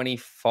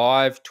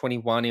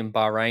 3:25:21 in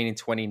Bahrain in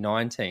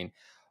 2019.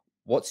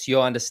 What's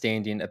your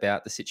understanding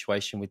about the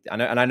situation with?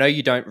 And I know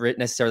you don't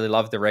necessarily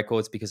love the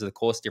records because of the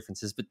course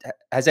differences, but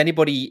has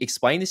anybody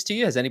explained this to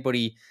you? Has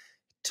anybody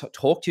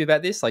talked to you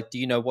about this? Like, do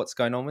you know what's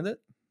going on with it?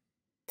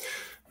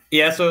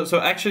 Yeah, so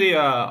actually,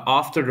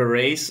 after the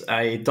race,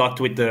 I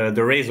talked with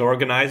the race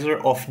organizer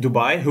of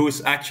Dubai, who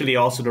is actually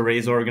also the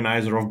race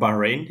organizer of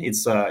Bahrain.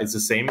 It's the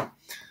same,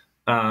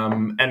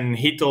 and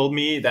he told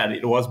me that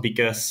it was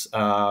because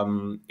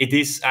it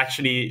is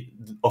actually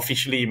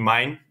officially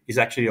mine. Is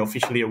actually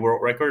officially a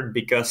world record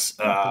because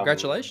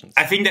congratulations.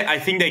 I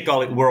think they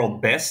call it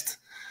world best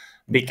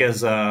because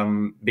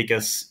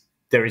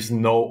there is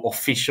no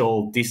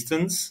official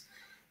distance,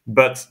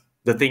 but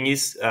the thing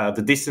is,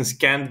 the distance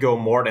can't go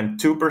more than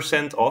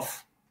 2%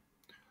 of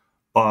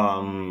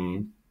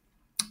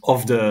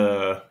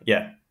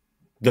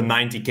the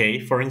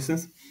 90K, for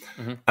instance,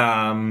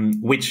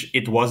 which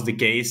it was the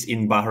case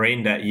in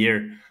Bahrain that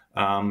year.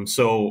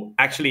 So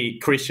actually,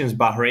 Christian's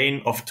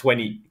Bahrain of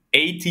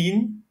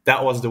 2018,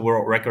 that was the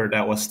world record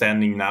that was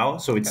standing now.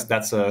 So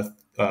that's a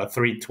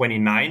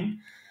 3:29.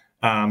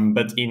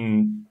 But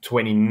in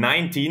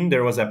 2019,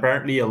 there was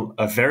apparently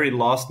a very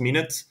last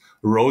minute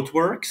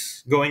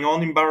roadworks going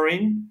on in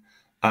Bahrain,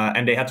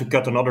 and they had to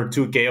cut another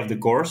 2K of the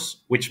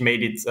course, which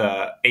made it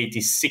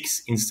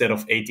 86 instead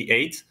of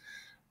 88.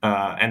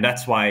 And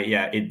that's why,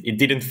 it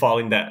didn't fall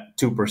in that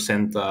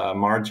 2%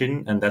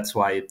 margin, and that's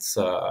why it's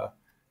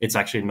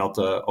actually not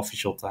the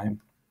official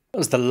time. That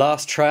was the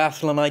last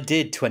triathlon I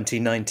did,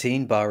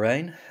 2019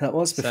 Bahrain. That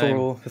was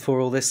before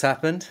all this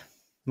happened.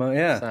 Well,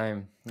 yeah.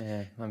 Same.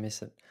 Yeah, I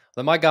miss it.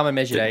 Well, my Garmin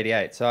measured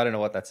 88, so I don't know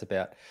what that's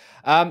about.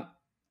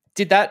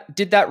 Did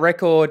that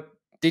record?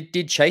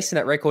 Did chasing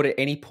that record at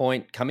any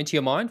point come into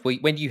your mind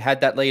when you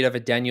had that lead over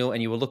Daniel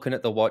and you were looking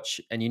at the watch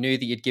and you knew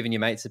that you'd given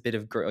your mates or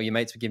your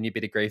mates were giving you a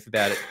bit of grief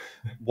about it?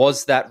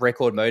 Was that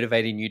record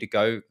motivating you to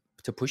go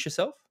to push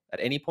yourself at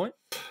any point?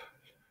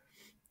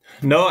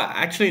 No,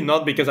 actually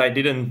not, because I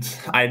didn't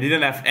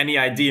have any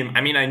idea.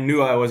 I mean, I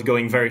knew I was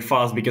going very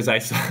fast because I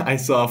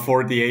saw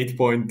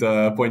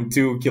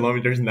 48.2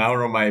 kilometers an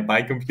hour on my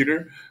bike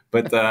computer,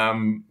 but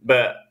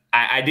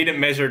I didn't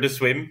measure the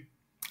swim.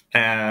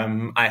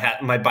 I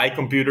had my bike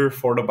computer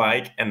for the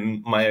bike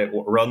and my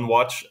run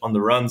watch on the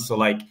run.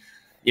 So I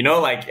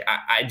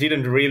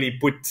didn't really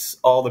put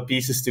all the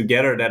pieces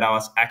together that I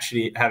was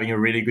actually having a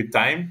really good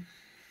time.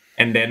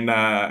 And then,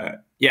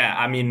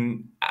 I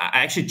mean,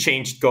 I actually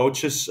changed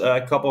coaches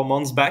a couple of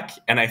months back,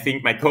 and I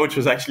think my coach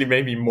was actually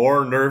maybe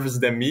more nervous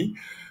than me.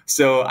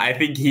 So I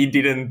think he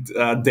didn't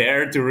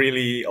dare to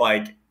really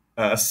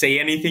say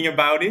anything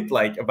about it,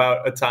 like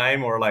about a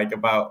time or like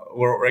about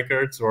world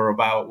records or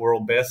about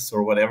world bests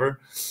or whatever.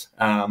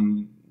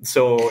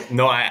 So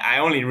no, I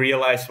only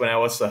realized when I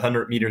was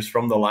 100 meters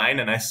from the line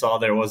and I saw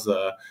there was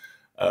a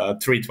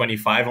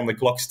 3:25 on the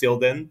clock still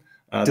then.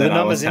 Do the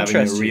numbers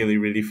interest you? Really,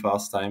 really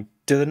fast time.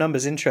 Do the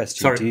numbers interest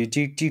you? Sorry.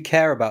 Do you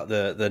care about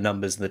the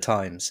numbers and the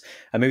times?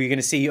 I mean, are we going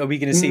to see you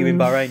in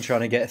Bahrain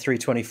trying to get a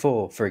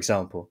 3:24, for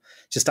example,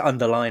 just to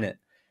underline it?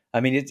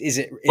 I mean, is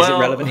it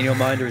relevant in your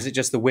mind, or is it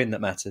just the win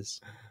that matters?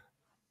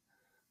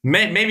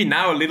 Maybe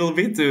now a little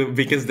bit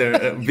because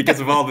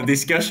of all the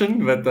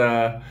discussion, but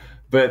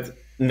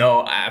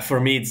no, for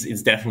me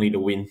it's definitely the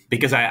win,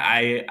 because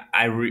I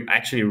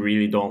actually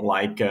really don't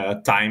like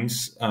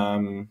times.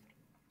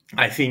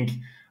 I think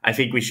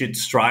we should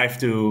strive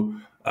to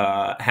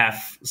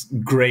have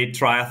great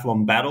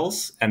triathlon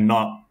battles and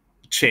not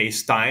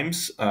chase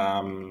times,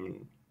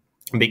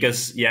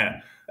 because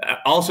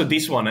also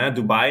this one,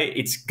 Dubai,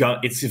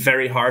 it's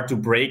very hard to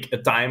break a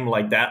time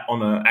like that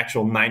on an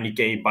actual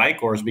 90K bike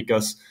course,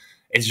 because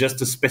It's just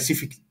the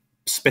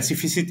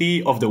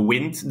specificity of the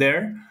wind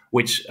there,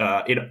 which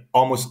it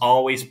almost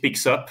always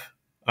picks up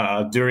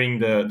during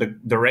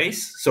the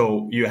race.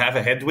 So you have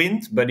a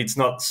headwind, but it's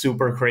not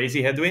super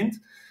crazy headwind.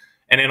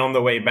 And then on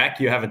the way back,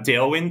 you have a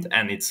tailwind,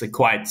 and it's a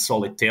quite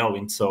solid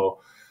tailwind.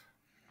 So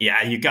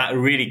yeah, you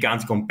really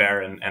can't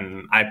compare.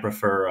 And I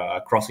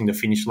prefer crossing the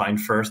finish line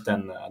first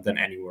than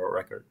any world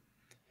record.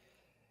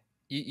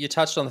 You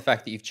touched on the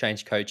fact that you've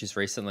changed coaches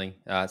recently.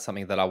 It's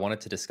something that I wanted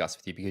to discuss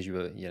with you because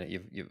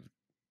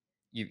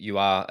you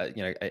are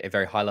a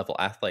very high level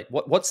athlete.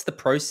 What's the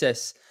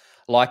process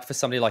like for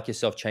somebody like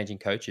yourself changing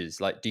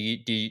coaches? Like, do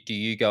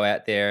you go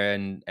out there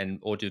and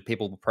or do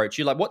people approach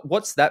you? Like,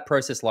 what's that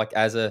process like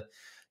as a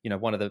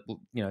one of the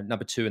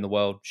number 2 in the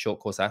world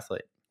short course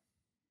athlete?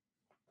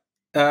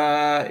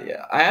 I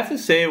have to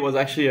say it was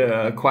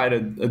actually quite a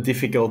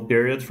difficult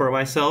period for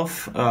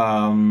myself.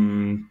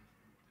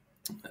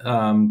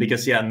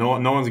 Because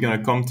no one's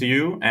gonna come to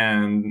you,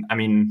 and I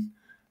mean,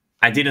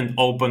 I didn't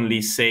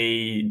openly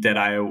say that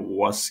I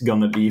was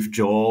gonna leave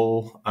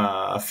Joel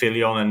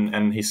Filion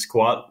and his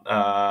squad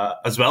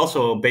as well.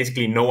 So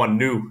basically, no one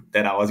knew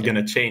that I was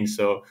gonna change.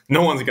 So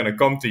no one's gonna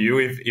come to you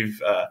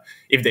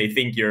if they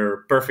think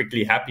you're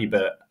perfectly happy.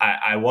 But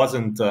I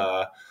wasn't.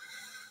 I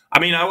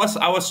mean, I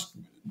was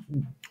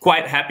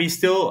quite happy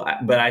still,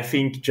 but I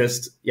think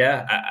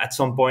at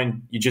some point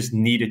you just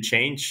need a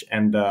change,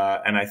 and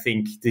I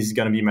think this is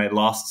going to be my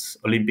last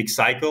Olympic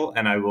cycle,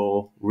 and I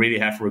will really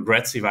have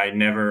regrets if I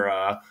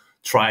never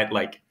tried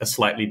like a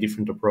slightly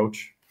different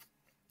approach.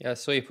 Yeah, I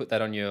saw you put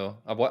that on your.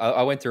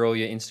 I went through all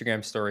your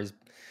Instagram stories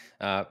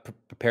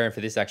preparing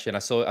for this actually, and I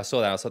saw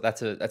that. I thought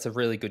that's a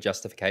really good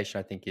justification.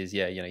 I think is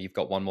you've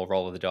got one more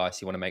roll of the dice.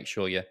 You want to make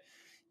sure you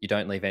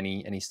don't leave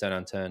any stone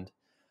unturned.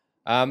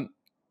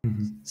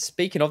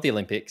 Speaking of the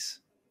Olympics,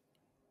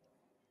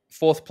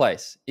 4th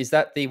place, is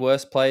that the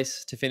worst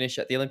place to finish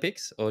at the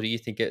Olympics, or do you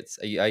think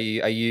are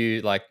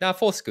you like, nah,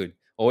 4th's good,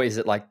 or is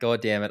it like,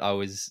 God damn it, I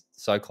was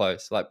so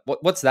close? Like,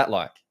 what's that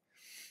like?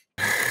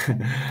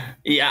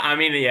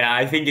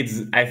 I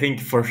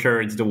think for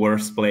sure it's the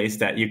worst place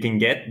that you can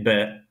get,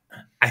 but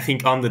I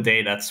think on the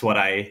day that's what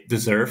I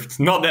deserved.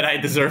 Not that I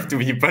deserved to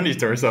be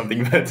punished or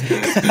something, but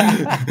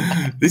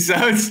this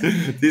sounds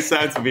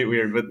a bit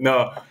weird, but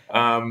no.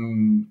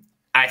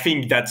 I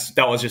think that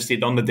was just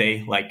it on the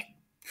day. Like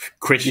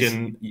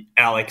Christian,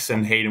 Alex,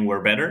 and Hayden were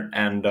better,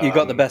 and you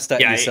got the best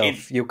at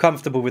yourself. You're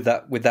comfortable with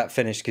that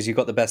finish because you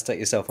got the best at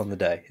yourself on the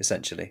day,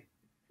 essentially.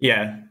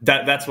 Yeah,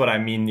 that's what I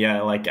mean.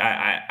 Yeah, like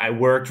I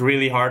worked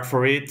really hard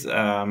for it.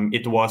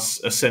 It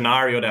was a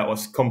scenario that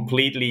was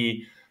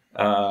completely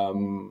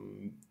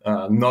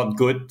not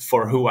good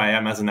for who I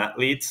am as an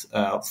athlete,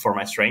 for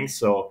my strength.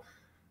 So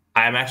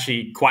I'm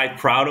actually quite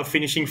proud of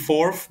finishing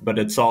 4th, but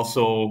it's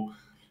also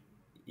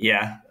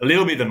a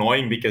little bit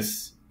annoying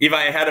because if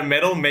I had a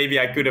medal, maybe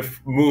I could have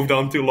moved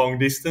on to long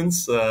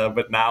distance.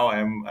 But now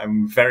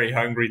I'm very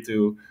hungry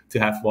to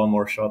have one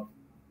more shot.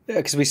 Yeah,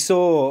 because we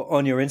saw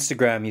on your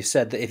Instagram, you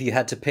said that if you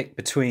had to pick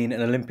between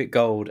an Olympic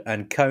gold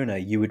and Kona,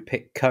 you would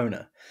pick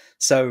Kona.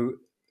 So,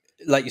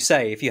 like you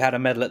say, if you had a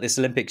medal at this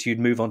Olympics, you'd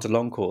move on to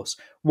long course.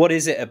 What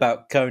is it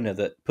about Kona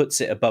that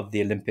puts it above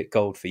the Olympic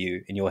gold for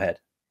you in your head?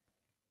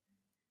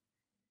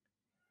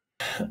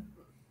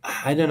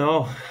 I don't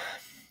know.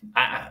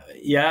 I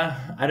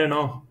don't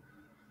know.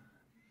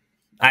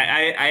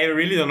 I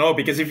really don't know,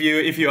 because if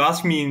you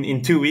ask me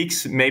in 2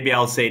 weeks, maybe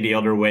I'll say the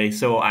other way.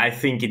 So I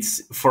think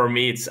for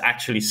me it's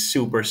actually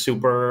super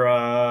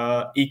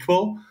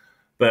equal,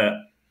 but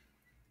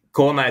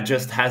Kona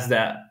just has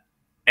that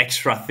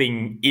extra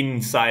thing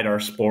inside our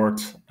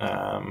sport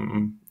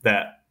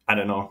that I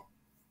don't know.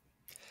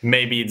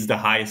 Maybe it's the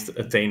highest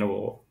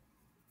attainable.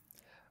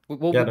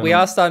 Well, we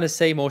are starting to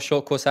see more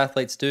short course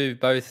athletes do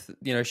both,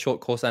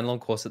 short course and long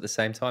course at the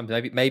same time.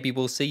 Maybe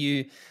we'll see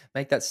you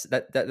make that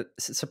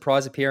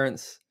surprise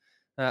appearance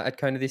at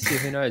Kona this year.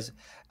 Who knows?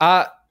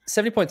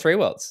 70.3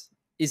 worlds,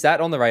 is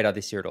that on the radar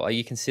this year at all? Are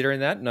you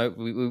considering that? No,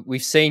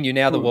 we've seen you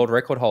now, the world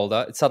record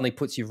holder. It suddenly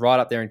puts you right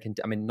up there, and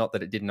I mean, not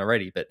that it didn't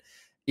already, but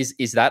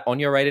is that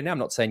on your radar now? I'm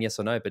not saying yes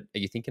or no, but are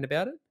you thinking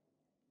about it?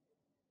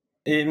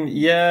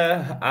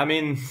 I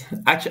mean,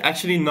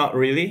 actually, not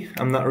really.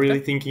 I'm not really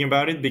thinking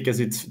about it because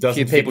it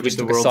doesn't fit with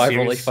the World Series.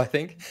 Relief, I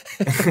think.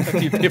 A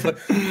few people,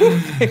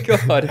 oh my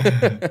God.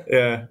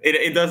 Yeah,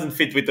 it doesn't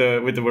fit with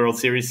the World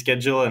Series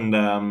schedule, and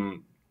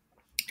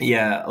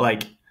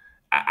like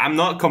I'm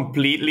not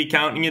completely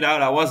counting it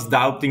out. I was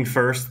doubting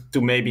first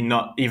to maybe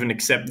not even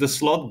accept the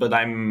slot, but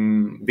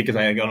because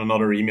I got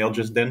another email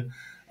just then.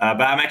 But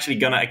I'm actually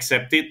gonna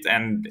accept it,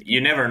 and you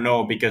never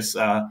know because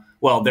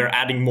they're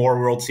adding more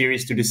World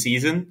Series to the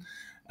season,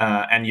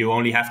 and you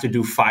only have to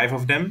do 5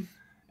 of them,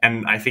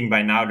 and I think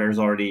by now there's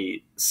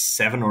already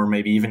 7 or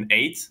maybe even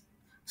 8.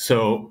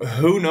 So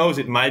who knows?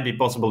 It might be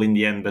possible in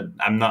the end, but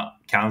I'm not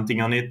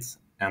counting on it.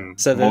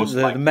 So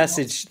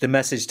the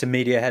message to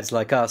media heads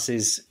like us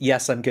is,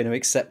 yes, I'm going to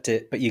accept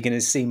it, but you're going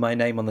to see my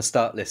name on the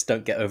start list.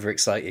 Don't get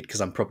overexcited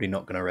because I'm probably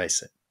not going to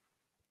race it.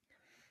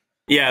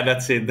 Yeah,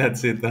 that's it.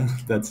 That's it.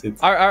 That's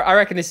it. I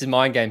reckon this is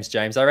mind games,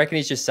 James. I reckon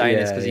he's just saying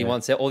this because he Yeah.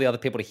 wants all the other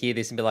people to hear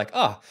this and be like,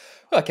 oh,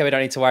 well, okay, we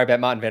don't need to worry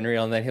about Marten Van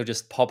Riel. And then he'll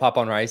just pop up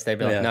on race day and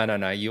be like, Yeah.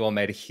 no, you all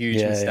made a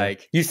huge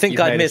mistake. You think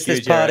You've I'd made a miss this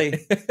huge error." party?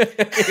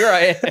 Here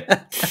I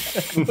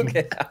am. Look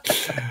at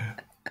that.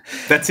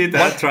 That's it.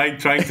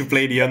 Trying to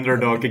play the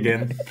underdog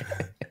again.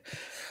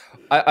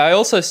 I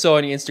also saw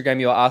on your Instagram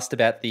you were asked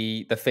about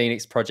the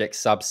Phoenix Project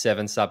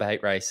sub-7,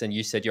 sub-8 race, and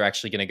you said you're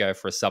actually going to go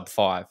for a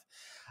sub-5.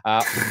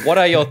 What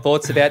are your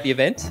thoughts about the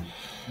event?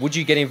 Would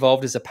you get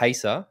involved as a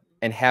pacer,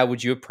 and how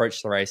would you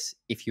approach the race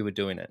if you were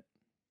doing it?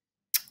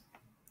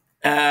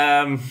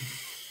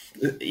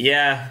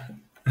 Yeah.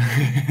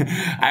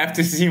 I have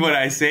to see what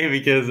I say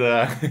because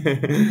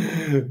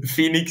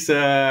Phoenix,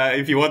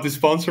 if you want to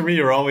sponsor me,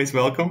 you're always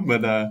welcome.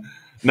 But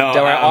no,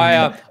 don't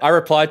worry, I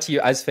replied to you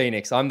as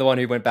Phoenix. I'm the one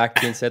who went back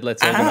to you and said,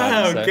 "Let's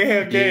organize."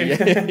 Okay.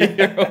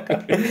 You're all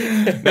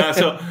good. No,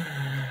 so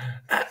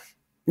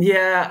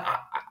yeah,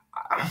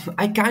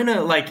 I kind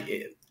of like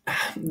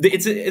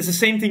it's the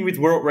same thing with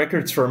world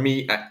records for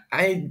me.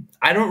 I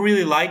don't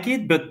really like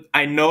it, but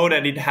I know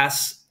that it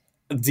has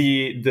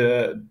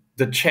the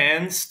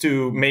chance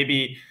to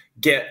maybe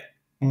get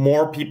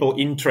more people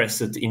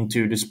interested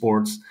into the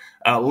sports.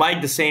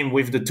 Like the same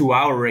with the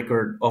 2-hour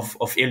record of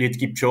Eliud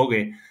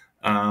Kipchoge.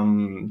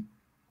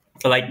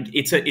 Like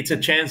it's a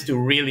chance to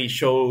really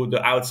show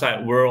the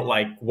outside world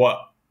like what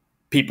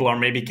people are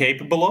maybe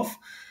capable of.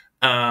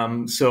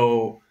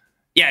 So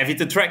yeah, if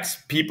it attracts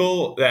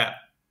people that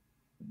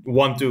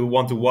want to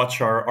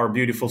watch our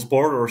beautiful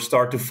sport or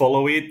start to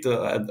follow it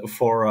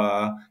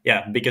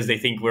because they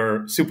think we're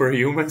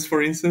superhumans,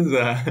 for instance,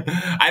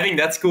 I think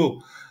that's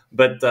cool.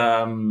 But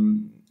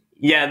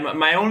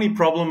my only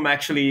problem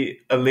actually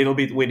a little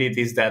bit with it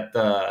is that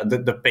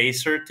the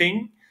pacer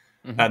thing.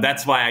 Mm-hmm.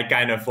 That's why I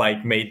kind of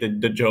like made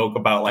the joke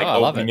about like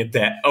opening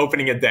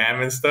a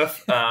dam and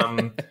stuff.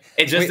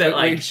 It's just that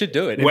like we should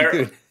do it.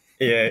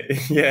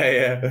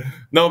 Yeah.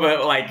 No,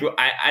 but like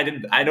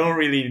I don't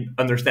really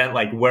understand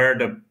like where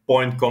the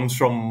point comes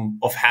from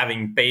of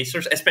having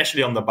pacers,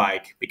 especially on the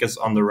bike, because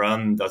on the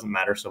run doesn't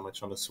matter so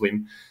much on the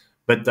swim.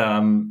 But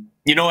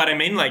you know what I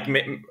mean? Like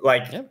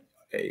yeah.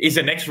 Is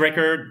the next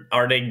record,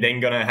 are they then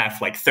gonna have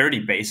like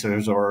 30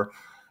 pacers or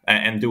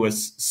and do a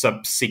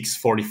sub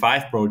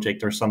 6:45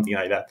 project or something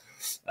like that?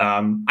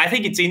 I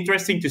think it's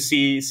interesting to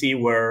see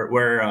where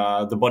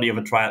the body of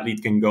a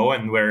triathlete can go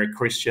and where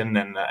Christian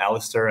and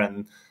Alistair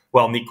and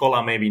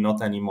Nicola maybe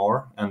not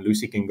anymore and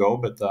Lucy can go,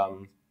 but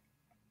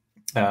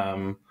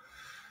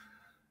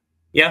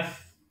yeah,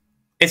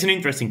 it's an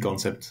interesting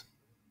concept.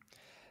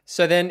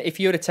 So then if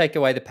you were to take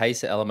away the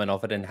pacer element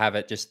of it and have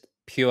it just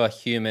pure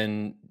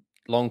human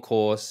long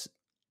course,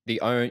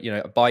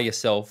 by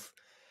yourself,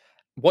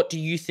 what do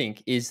you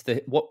think is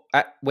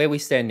where we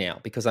stand now?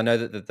 Because I know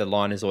that the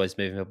line is always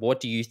moving. But what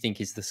do you think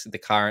is the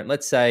current?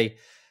 Let's say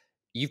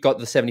you've got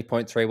the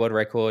 70.3 world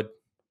record.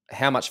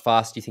 How much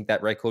faster do you think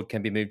that record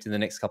can be moved in the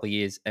next couple of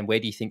years? And where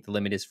do you think the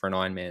limit is for an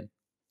Ironman?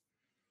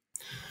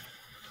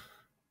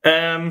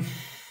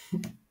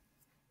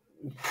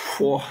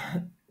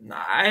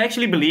 I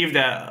actually believe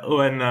that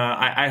when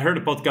I heard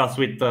a podcast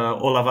with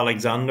Olav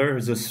Alexander,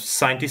 who's a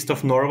scientist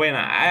of Norway, and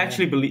I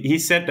actually believe he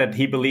said that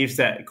he believes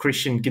that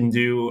Christian can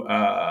do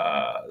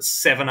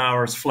 7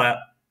 hours flat,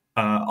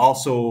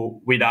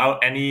 also without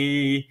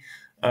any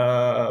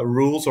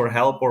rules or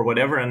help or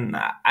whatever. And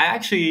I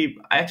actually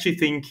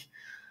think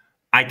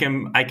I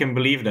can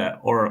believe that,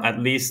 or at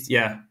least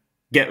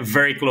get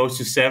very close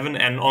to 7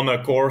 and on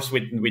a course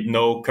with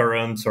no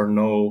currents or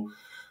no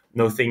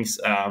things.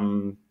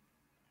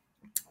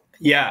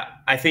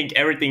 I think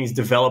everything's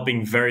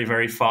developing very,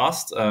 very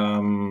fast.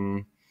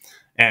 And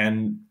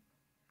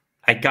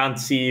I can't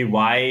see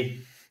why,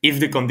 if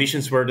the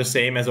conditions were the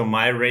same as on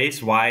my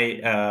race, why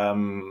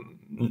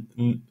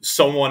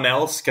someone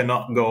else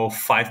cannot go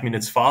 5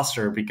 minutes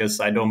faster,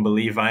 because I don't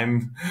believe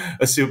I'm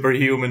a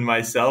superhuman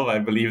myself. I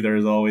believe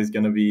there's always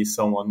going to be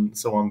someone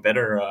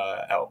better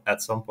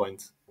at some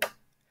point.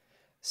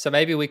 So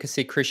maybe we could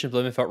see Christian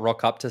Blumenfeld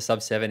rock up to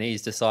sub-7.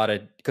 He's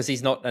decided, because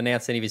he's not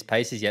announced any of his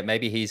paces yet,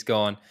 maybe he's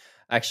gone,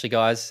 actually,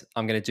 guys,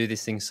 I'm going to do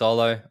this thing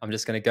solo. I'm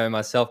just going to go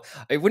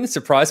myself. It wouldn't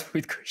surprise me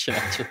with Christian,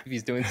 actually, if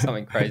he's doing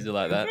something crazy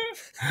like that.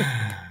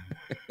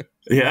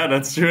 Yeah,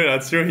 that's true.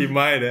 That's true. He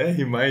might,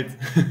 He might.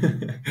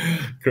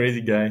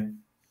 Crazy guy.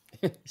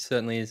 He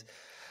certainly is.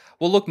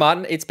 Well, look,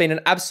 Marten, it's been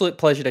an absolute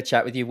pleasure to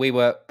chat with you. We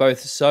were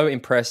both so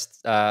impressed.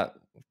 I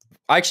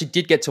actually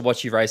did get to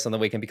watch you race on the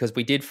weekend because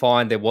we did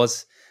find there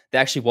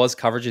actually was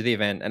coverage of the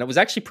event, and it was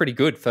actually pretty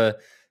good for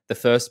the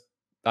first,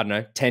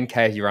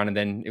 10K you run, and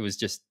then it was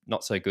just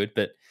not so good.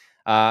 But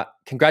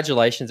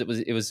congratulations. It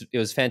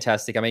was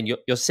fantastic. I mean,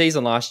 your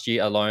season last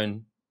year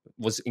alone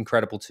was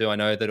incredible too. I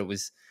know that it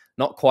was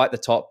not quite the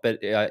top, but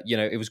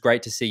it was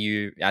great to see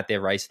you out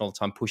there racing all the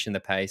time, pushing the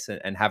pace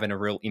and having a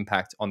real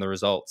impact on the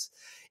results.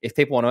 If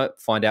people want to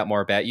find out more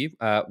about you,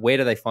 where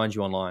do they find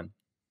you online?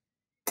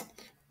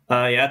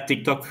 Yeah,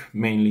 TikTok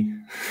mainly.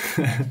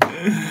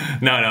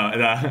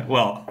 No.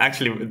 Well,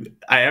 actually,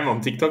 I am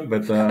on TikTok,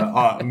 but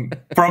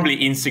probably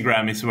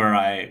Instagram is where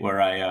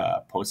I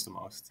post the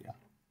most. Yeah,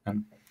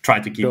 and try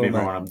to keep Cool,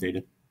 everyone man.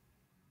 updated.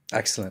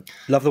 Excellent.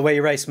 Love the way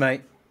you race,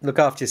 mate. Look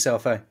after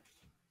yourself, eh?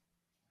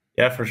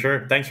 Yeah, for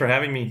sure. Thanks for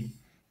having me.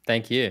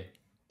 Thank you.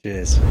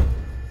 Cheers.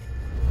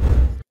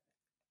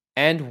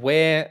 And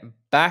we're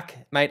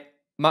back, mate.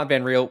 Marten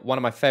Van Riel, one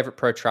of my favorite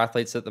pro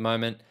triathletes at the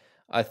moment.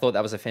 I thought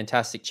that was a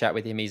fantastic chat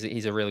with him.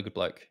 He's a really good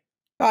bloke.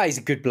 Ah, he's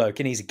a good bloke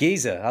and he's a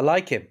geezer. I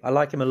like him. I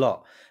like him a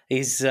lot.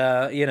 He's,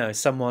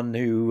 someone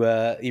who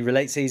he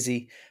relates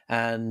easy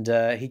and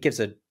he gives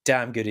a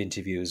damn good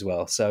interview as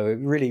well. So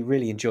really,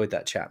 really enjoyed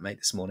that chat, mate,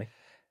 this morning.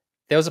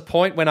 There was a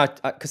point when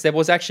because there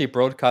was actually a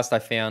broadcast I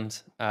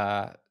found.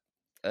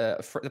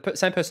 For the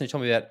same person who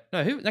told me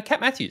about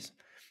Cat Matthews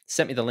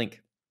sent me the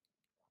link,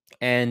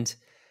 and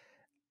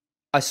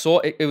I saw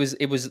it was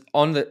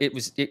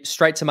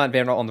straight to Marten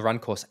Van Riel on the run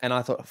course, and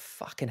I thought,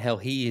 fucking hell,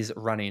 he is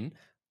running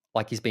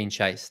like he's being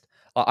chased.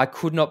 I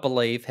could not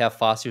believe how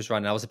fast he was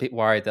running. I was a bit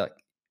worried that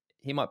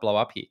he might blow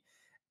up here,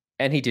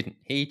 and he didn't.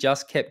 He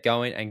just kept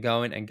going and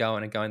going and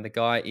going and going. The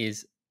guy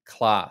is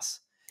class.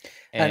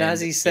 And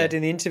as he said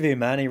in the interview,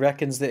 man, he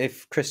reckons that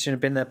if Christian had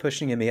been there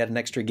pushing him, he had an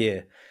extra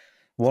gear.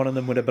 One of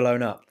them would have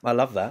blown up. I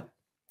love that.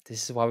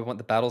 This is why we want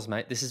the battles,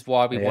 mate. This is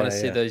why we want to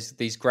see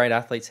these great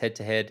athletes head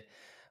to head.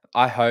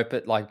 I hope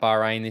at like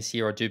Bahrain this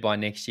year or Dubai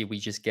next year, we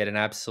just get an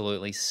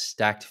absolutely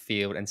stacked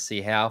field and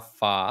see how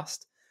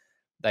fast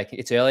they can.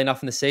 It's early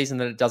enough in the season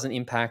that it doesn't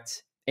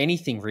impact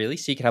anything really.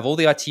 So you can have all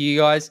the ITU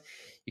guys,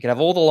 you can have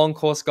all the long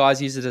course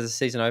guys use it as a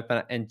season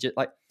opener, and just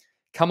like,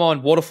 come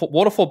on,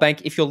 Waterfall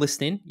Bank, if you're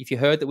listening, if you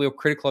heard that we were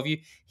critical of you,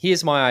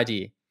 here's my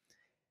idea.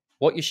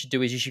 What you should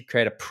do is you should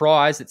create a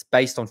prize that's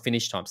based on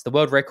finish times. The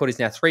world record is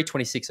now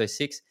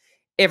 3:26.06.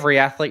 Every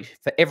athlete,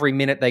 for every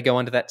minute they go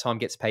under that time,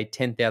 gets paid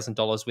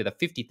 $10,000 with a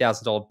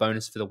 $50,000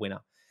 bonus for the winner.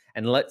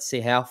 And let's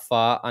see how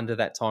far under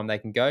that time they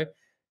can go.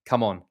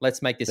 Come on,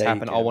 let's make this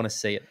happen. I want to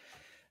see it.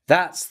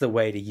 That's the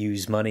way to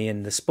use money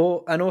in the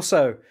sport. And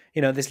also,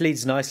 this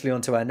leads nicely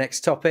onto our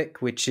next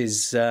topic, which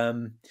is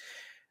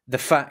the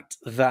fact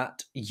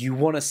that you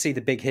want to see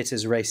the big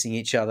hitters racing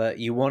each other.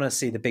 You want to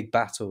see the big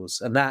battles.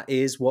 And that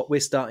is what we're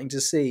starting to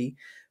see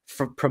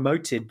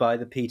promoted by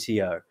the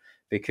PTO.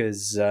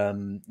 Because,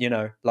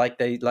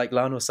 like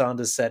Lionel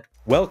Sanders said,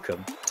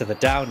 welcome to the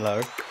down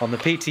low on the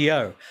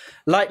PTO.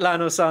 Like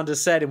Lionel Sanders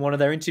said in one of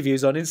their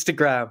interviews on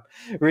Instagram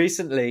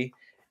recently,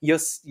 Lionel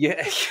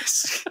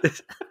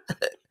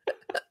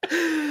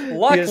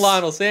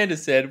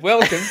Sanders said,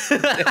 welcome to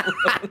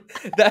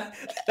that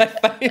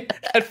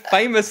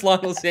famous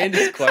Lionel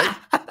Sanders quote.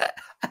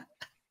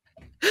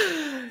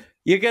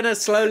 You're going to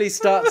slowly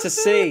start to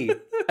see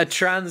a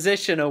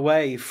transition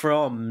away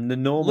from the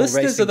normal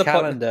racing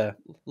calendar.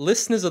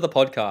 Listeners of the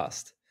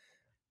podcast,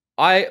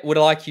 I would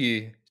like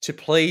you to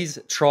please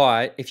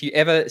try, if you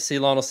ever see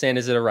Lionel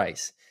Sanders at a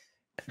race,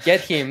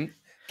 get a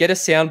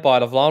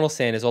soundbite of Lionel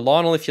Sanders, or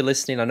Lionel, if you're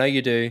listening, I know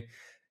you do,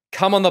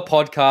 come on the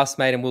podcast,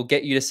 mate, and we'll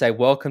get you to say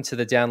welcome to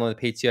the Download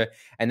PTO,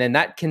 and then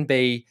that can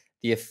be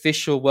the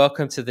official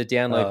welcome to the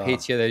Download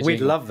PTO.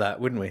 We'd love that,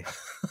 wouldn't we?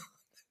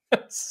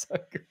 That's so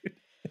good.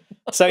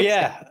 So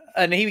yeah,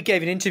 and he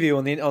gave an interview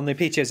on the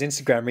PTO's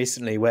Instagram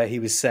recently where he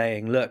was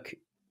saying, look,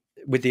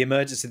 with the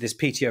emergence of this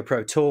PTO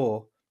Pro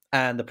Tour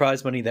and the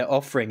prize money they're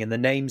offering and the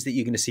names that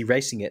you're going to see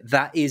racing it,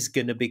 that is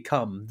going to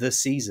become the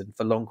season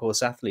for long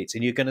course athletes,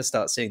 and you're going to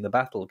start seeing the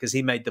battle. Because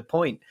he made the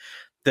point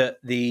that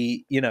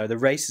the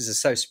races are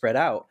so spread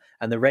out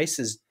and the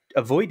racers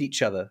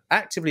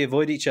actively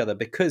avoid each other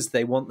because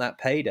they want that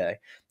payday.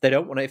 They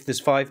don't want to, if there's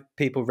 5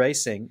 people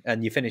racing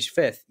and you finish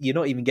 5th, you're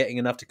not even getting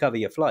enough to cover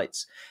your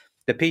flights.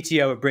 The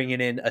PTO are bringing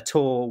in a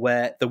tour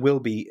where there will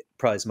be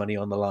prize money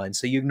on the line.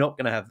 So you're not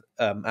going to have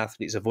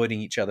athletes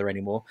avoiding each other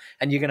anymore.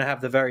 And you're going to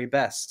have the very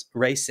best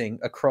racing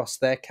across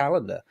their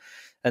calendar.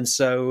 And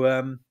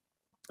so,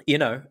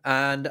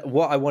 and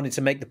what I wanted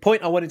to make, the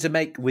point I wanted to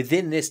make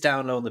within this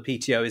download on the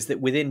PTO is that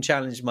within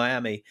Challenge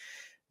Miami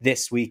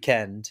this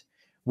weekend,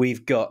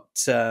 we've got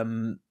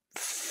 4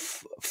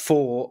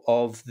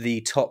 of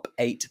the top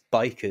 8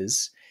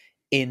 bikers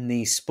in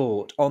the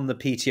sport on the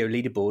PTO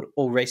leaderboard,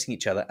 all racing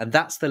each other. And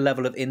that's the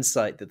level of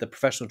insight that the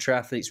professional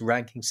triathletes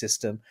ranking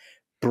system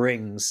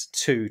brings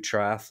to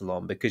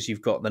triathlon, because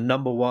you've got the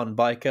number 1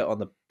 biker on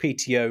the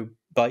PTO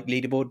bike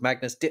leaderboard,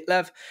 Magnus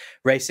Ditlev,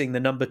 racing the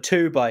number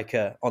 2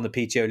 biker on the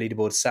PTO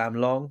leaderboard, Sam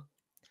Long.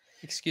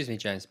 Excuse me,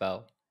 James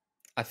Bell.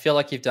 I feel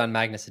like you've done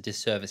Magnus a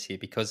disservice here,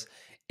 because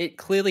it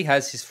clearly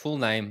has his full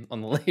name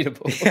on the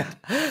leaderboard.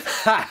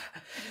 Yeah.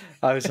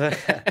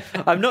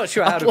 I'm not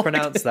sure how to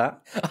pronounce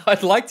that.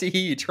 I'd like to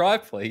hear you try,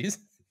 please.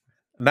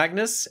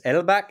 Magnus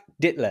Elbak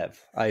Ditlev,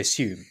 I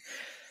assume.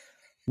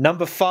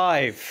 Number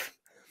 5,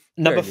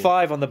 Number Very good.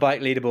 5 on the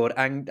bike leaderboard,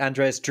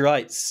 Andreas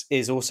Dreitz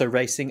is also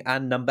racing,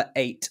 and number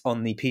 8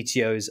 on the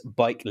PTO's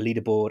bike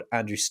leaderboard,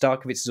 Andrew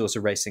Starkovich is also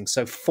racing.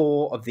 So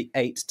 4 of the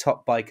 8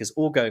 top bikers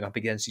all going up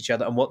against each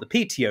other. And what the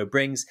PTO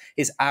brings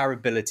is our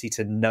ability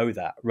to know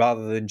that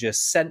rather than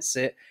just sense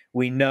it.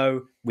 We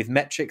know with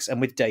metrics and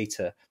with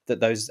data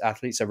that those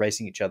athletes are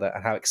racing each other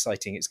and how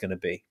exciting it's going to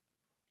be.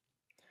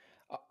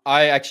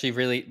 I actually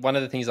really, one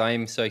of the things I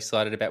am so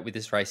excited about with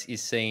this race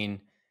is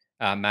seeing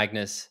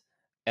Magnus,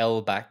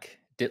 Elbach,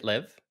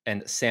 Ditlev,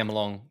 and Sam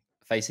Long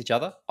face each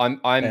other.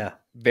 I'm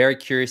very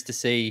curious to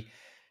see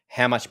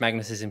how much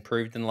Magnus has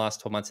improved in the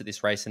last 12 months at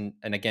this race. And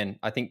again,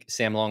 I think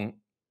Sam Long,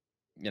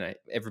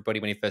 everybody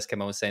when he first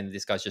came on was saying that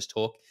this guy's just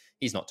talk.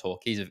 He's not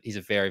talk. He's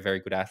a very, very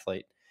good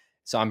athlete.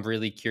 So I'm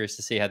really curious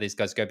to see how these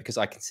guys go because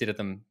I consider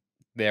them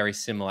very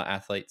similar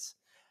athletes.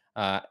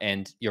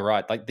 And you're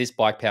right. Like this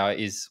bike power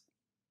is,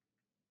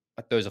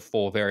 like those are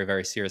 4 very,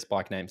 very serious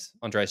bike names.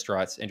 Andreas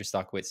Dreitz, Andrew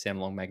Starkowitz, Sam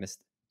Long, Magnus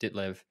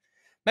Ditlev.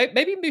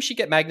 Maybe we should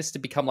get Magnus to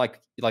become like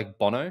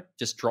Bono,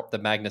 just drop the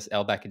Magnus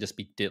L back and just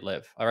be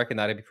Ditlev. I reckon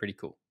that'd be pretty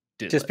cool.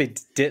 Ditlev. Just be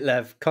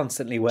Ditlev,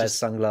 constantly wears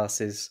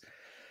sunglasses.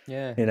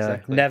 Yeah,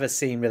 exactly. Never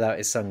seen without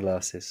his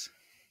sunglasses.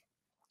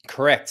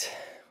 Correct.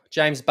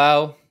 James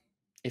Bale,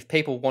 if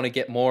people want to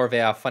get more of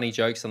our funny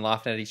jokes and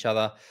laughing at each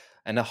other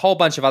and a whole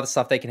bunch of other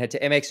stuff, they can head to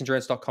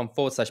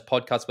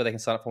mxendurance.com/podcast where they can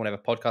sign up for one of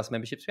our podcast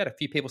memberships. We had a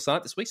few people sign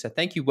up this week, so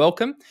thank you.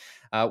 Welcome.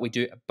 We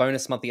do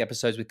bonus monthly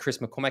episodes with Chris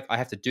McCormack. I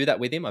have to do that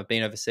with him. I've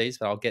been overseas,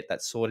 but I'll get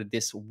that sorted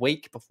this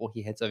week before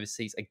he heads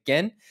overseas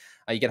again.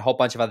 You get a whole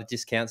bunch of other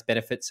discounts,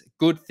 benefits,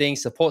 good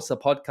things, supports the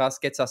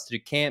podcast, gets us to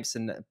do camps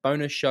and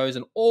bonus shows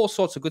and all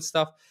sorts of good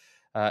stuff.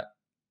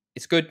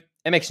 It's good.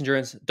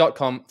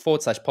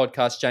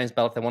 mxendurance.com/podcast. James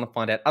Bell, if they want to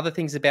find out other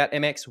things about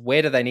MX,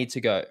 where do they need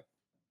to go?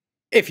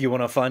 If you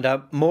want to find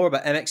out more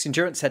about MX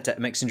Endurance, head to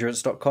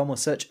mxendurance.com or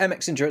search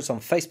MX Endurance on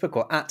Facebook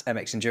or at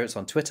MX Endurance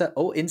on Twitter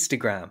or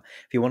Instagram.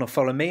 If you want to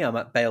follow me, I'm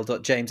at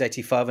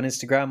bale.james85 on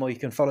Instagram, or you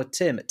can follow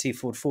Tim at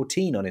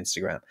tford14 on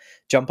Instagram.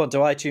 Jump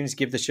onto iTunes,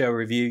 give the show a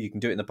review. You can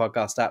do it in the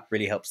podcast app,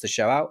 really helps the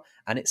show out,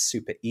 and it's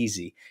super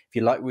easy. If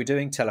you like what we're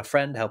doing, tell a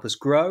friend, help us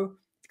grow. If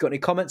you've got any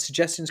comments,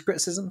 suggestions,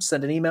 criticisms,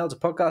 send an email to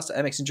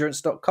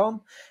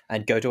podcast@mxendurance.com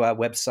and go to our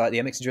website, the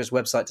MX Endurance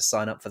website, to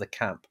sign up for the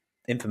camp.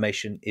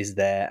 Information is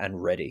there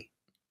and ready.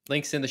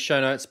 Links in the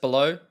show notes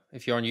below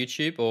if you're on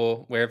YouTube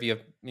or wherever you're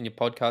in your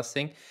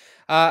podcasting.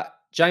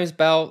 James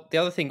Bell, the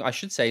other thing I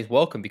should say is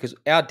welcome, because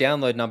our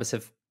download numbers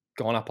have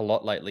gone up a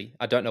lot lately.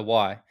 I don't know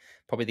why.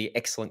 Probably the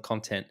excellent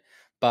content.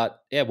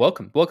 But yeah,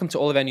 welcome. Welcome to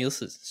all of our new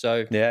listeners.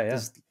 So yeah.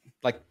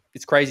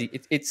 It's crazy.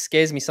 It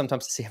scares me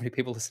sometimes to see how many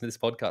people listen to this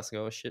podcast and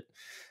go, oh shit,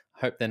 I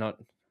hope they're not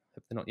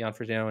yarn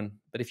for now.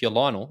 But if you're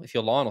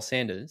Lionel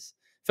Sanders,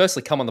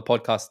 firstly, come on the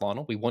podcast,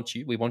 Lionel. We want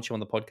you. We want you on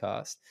the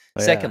podcast.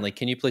 Secondly,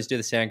 can you please do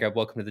the sound grab?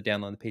 Welcome to the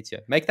download on the PTO.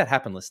 Make that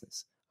happen,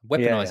 listeners. I'm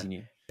weaponizing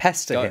you.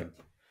 Pester him.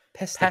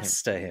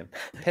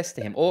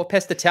 Or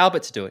pester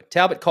Talbot to do it.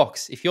 Talbot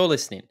Cox, if you're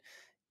listening,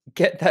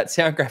 get that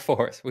sound grab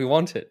for us. We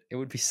want it. It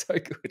would be so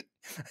good.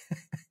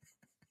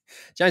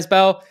 James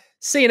Bell,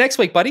 see you next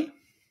week, buddy.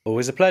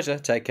 Always a pleasure.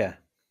 Take care.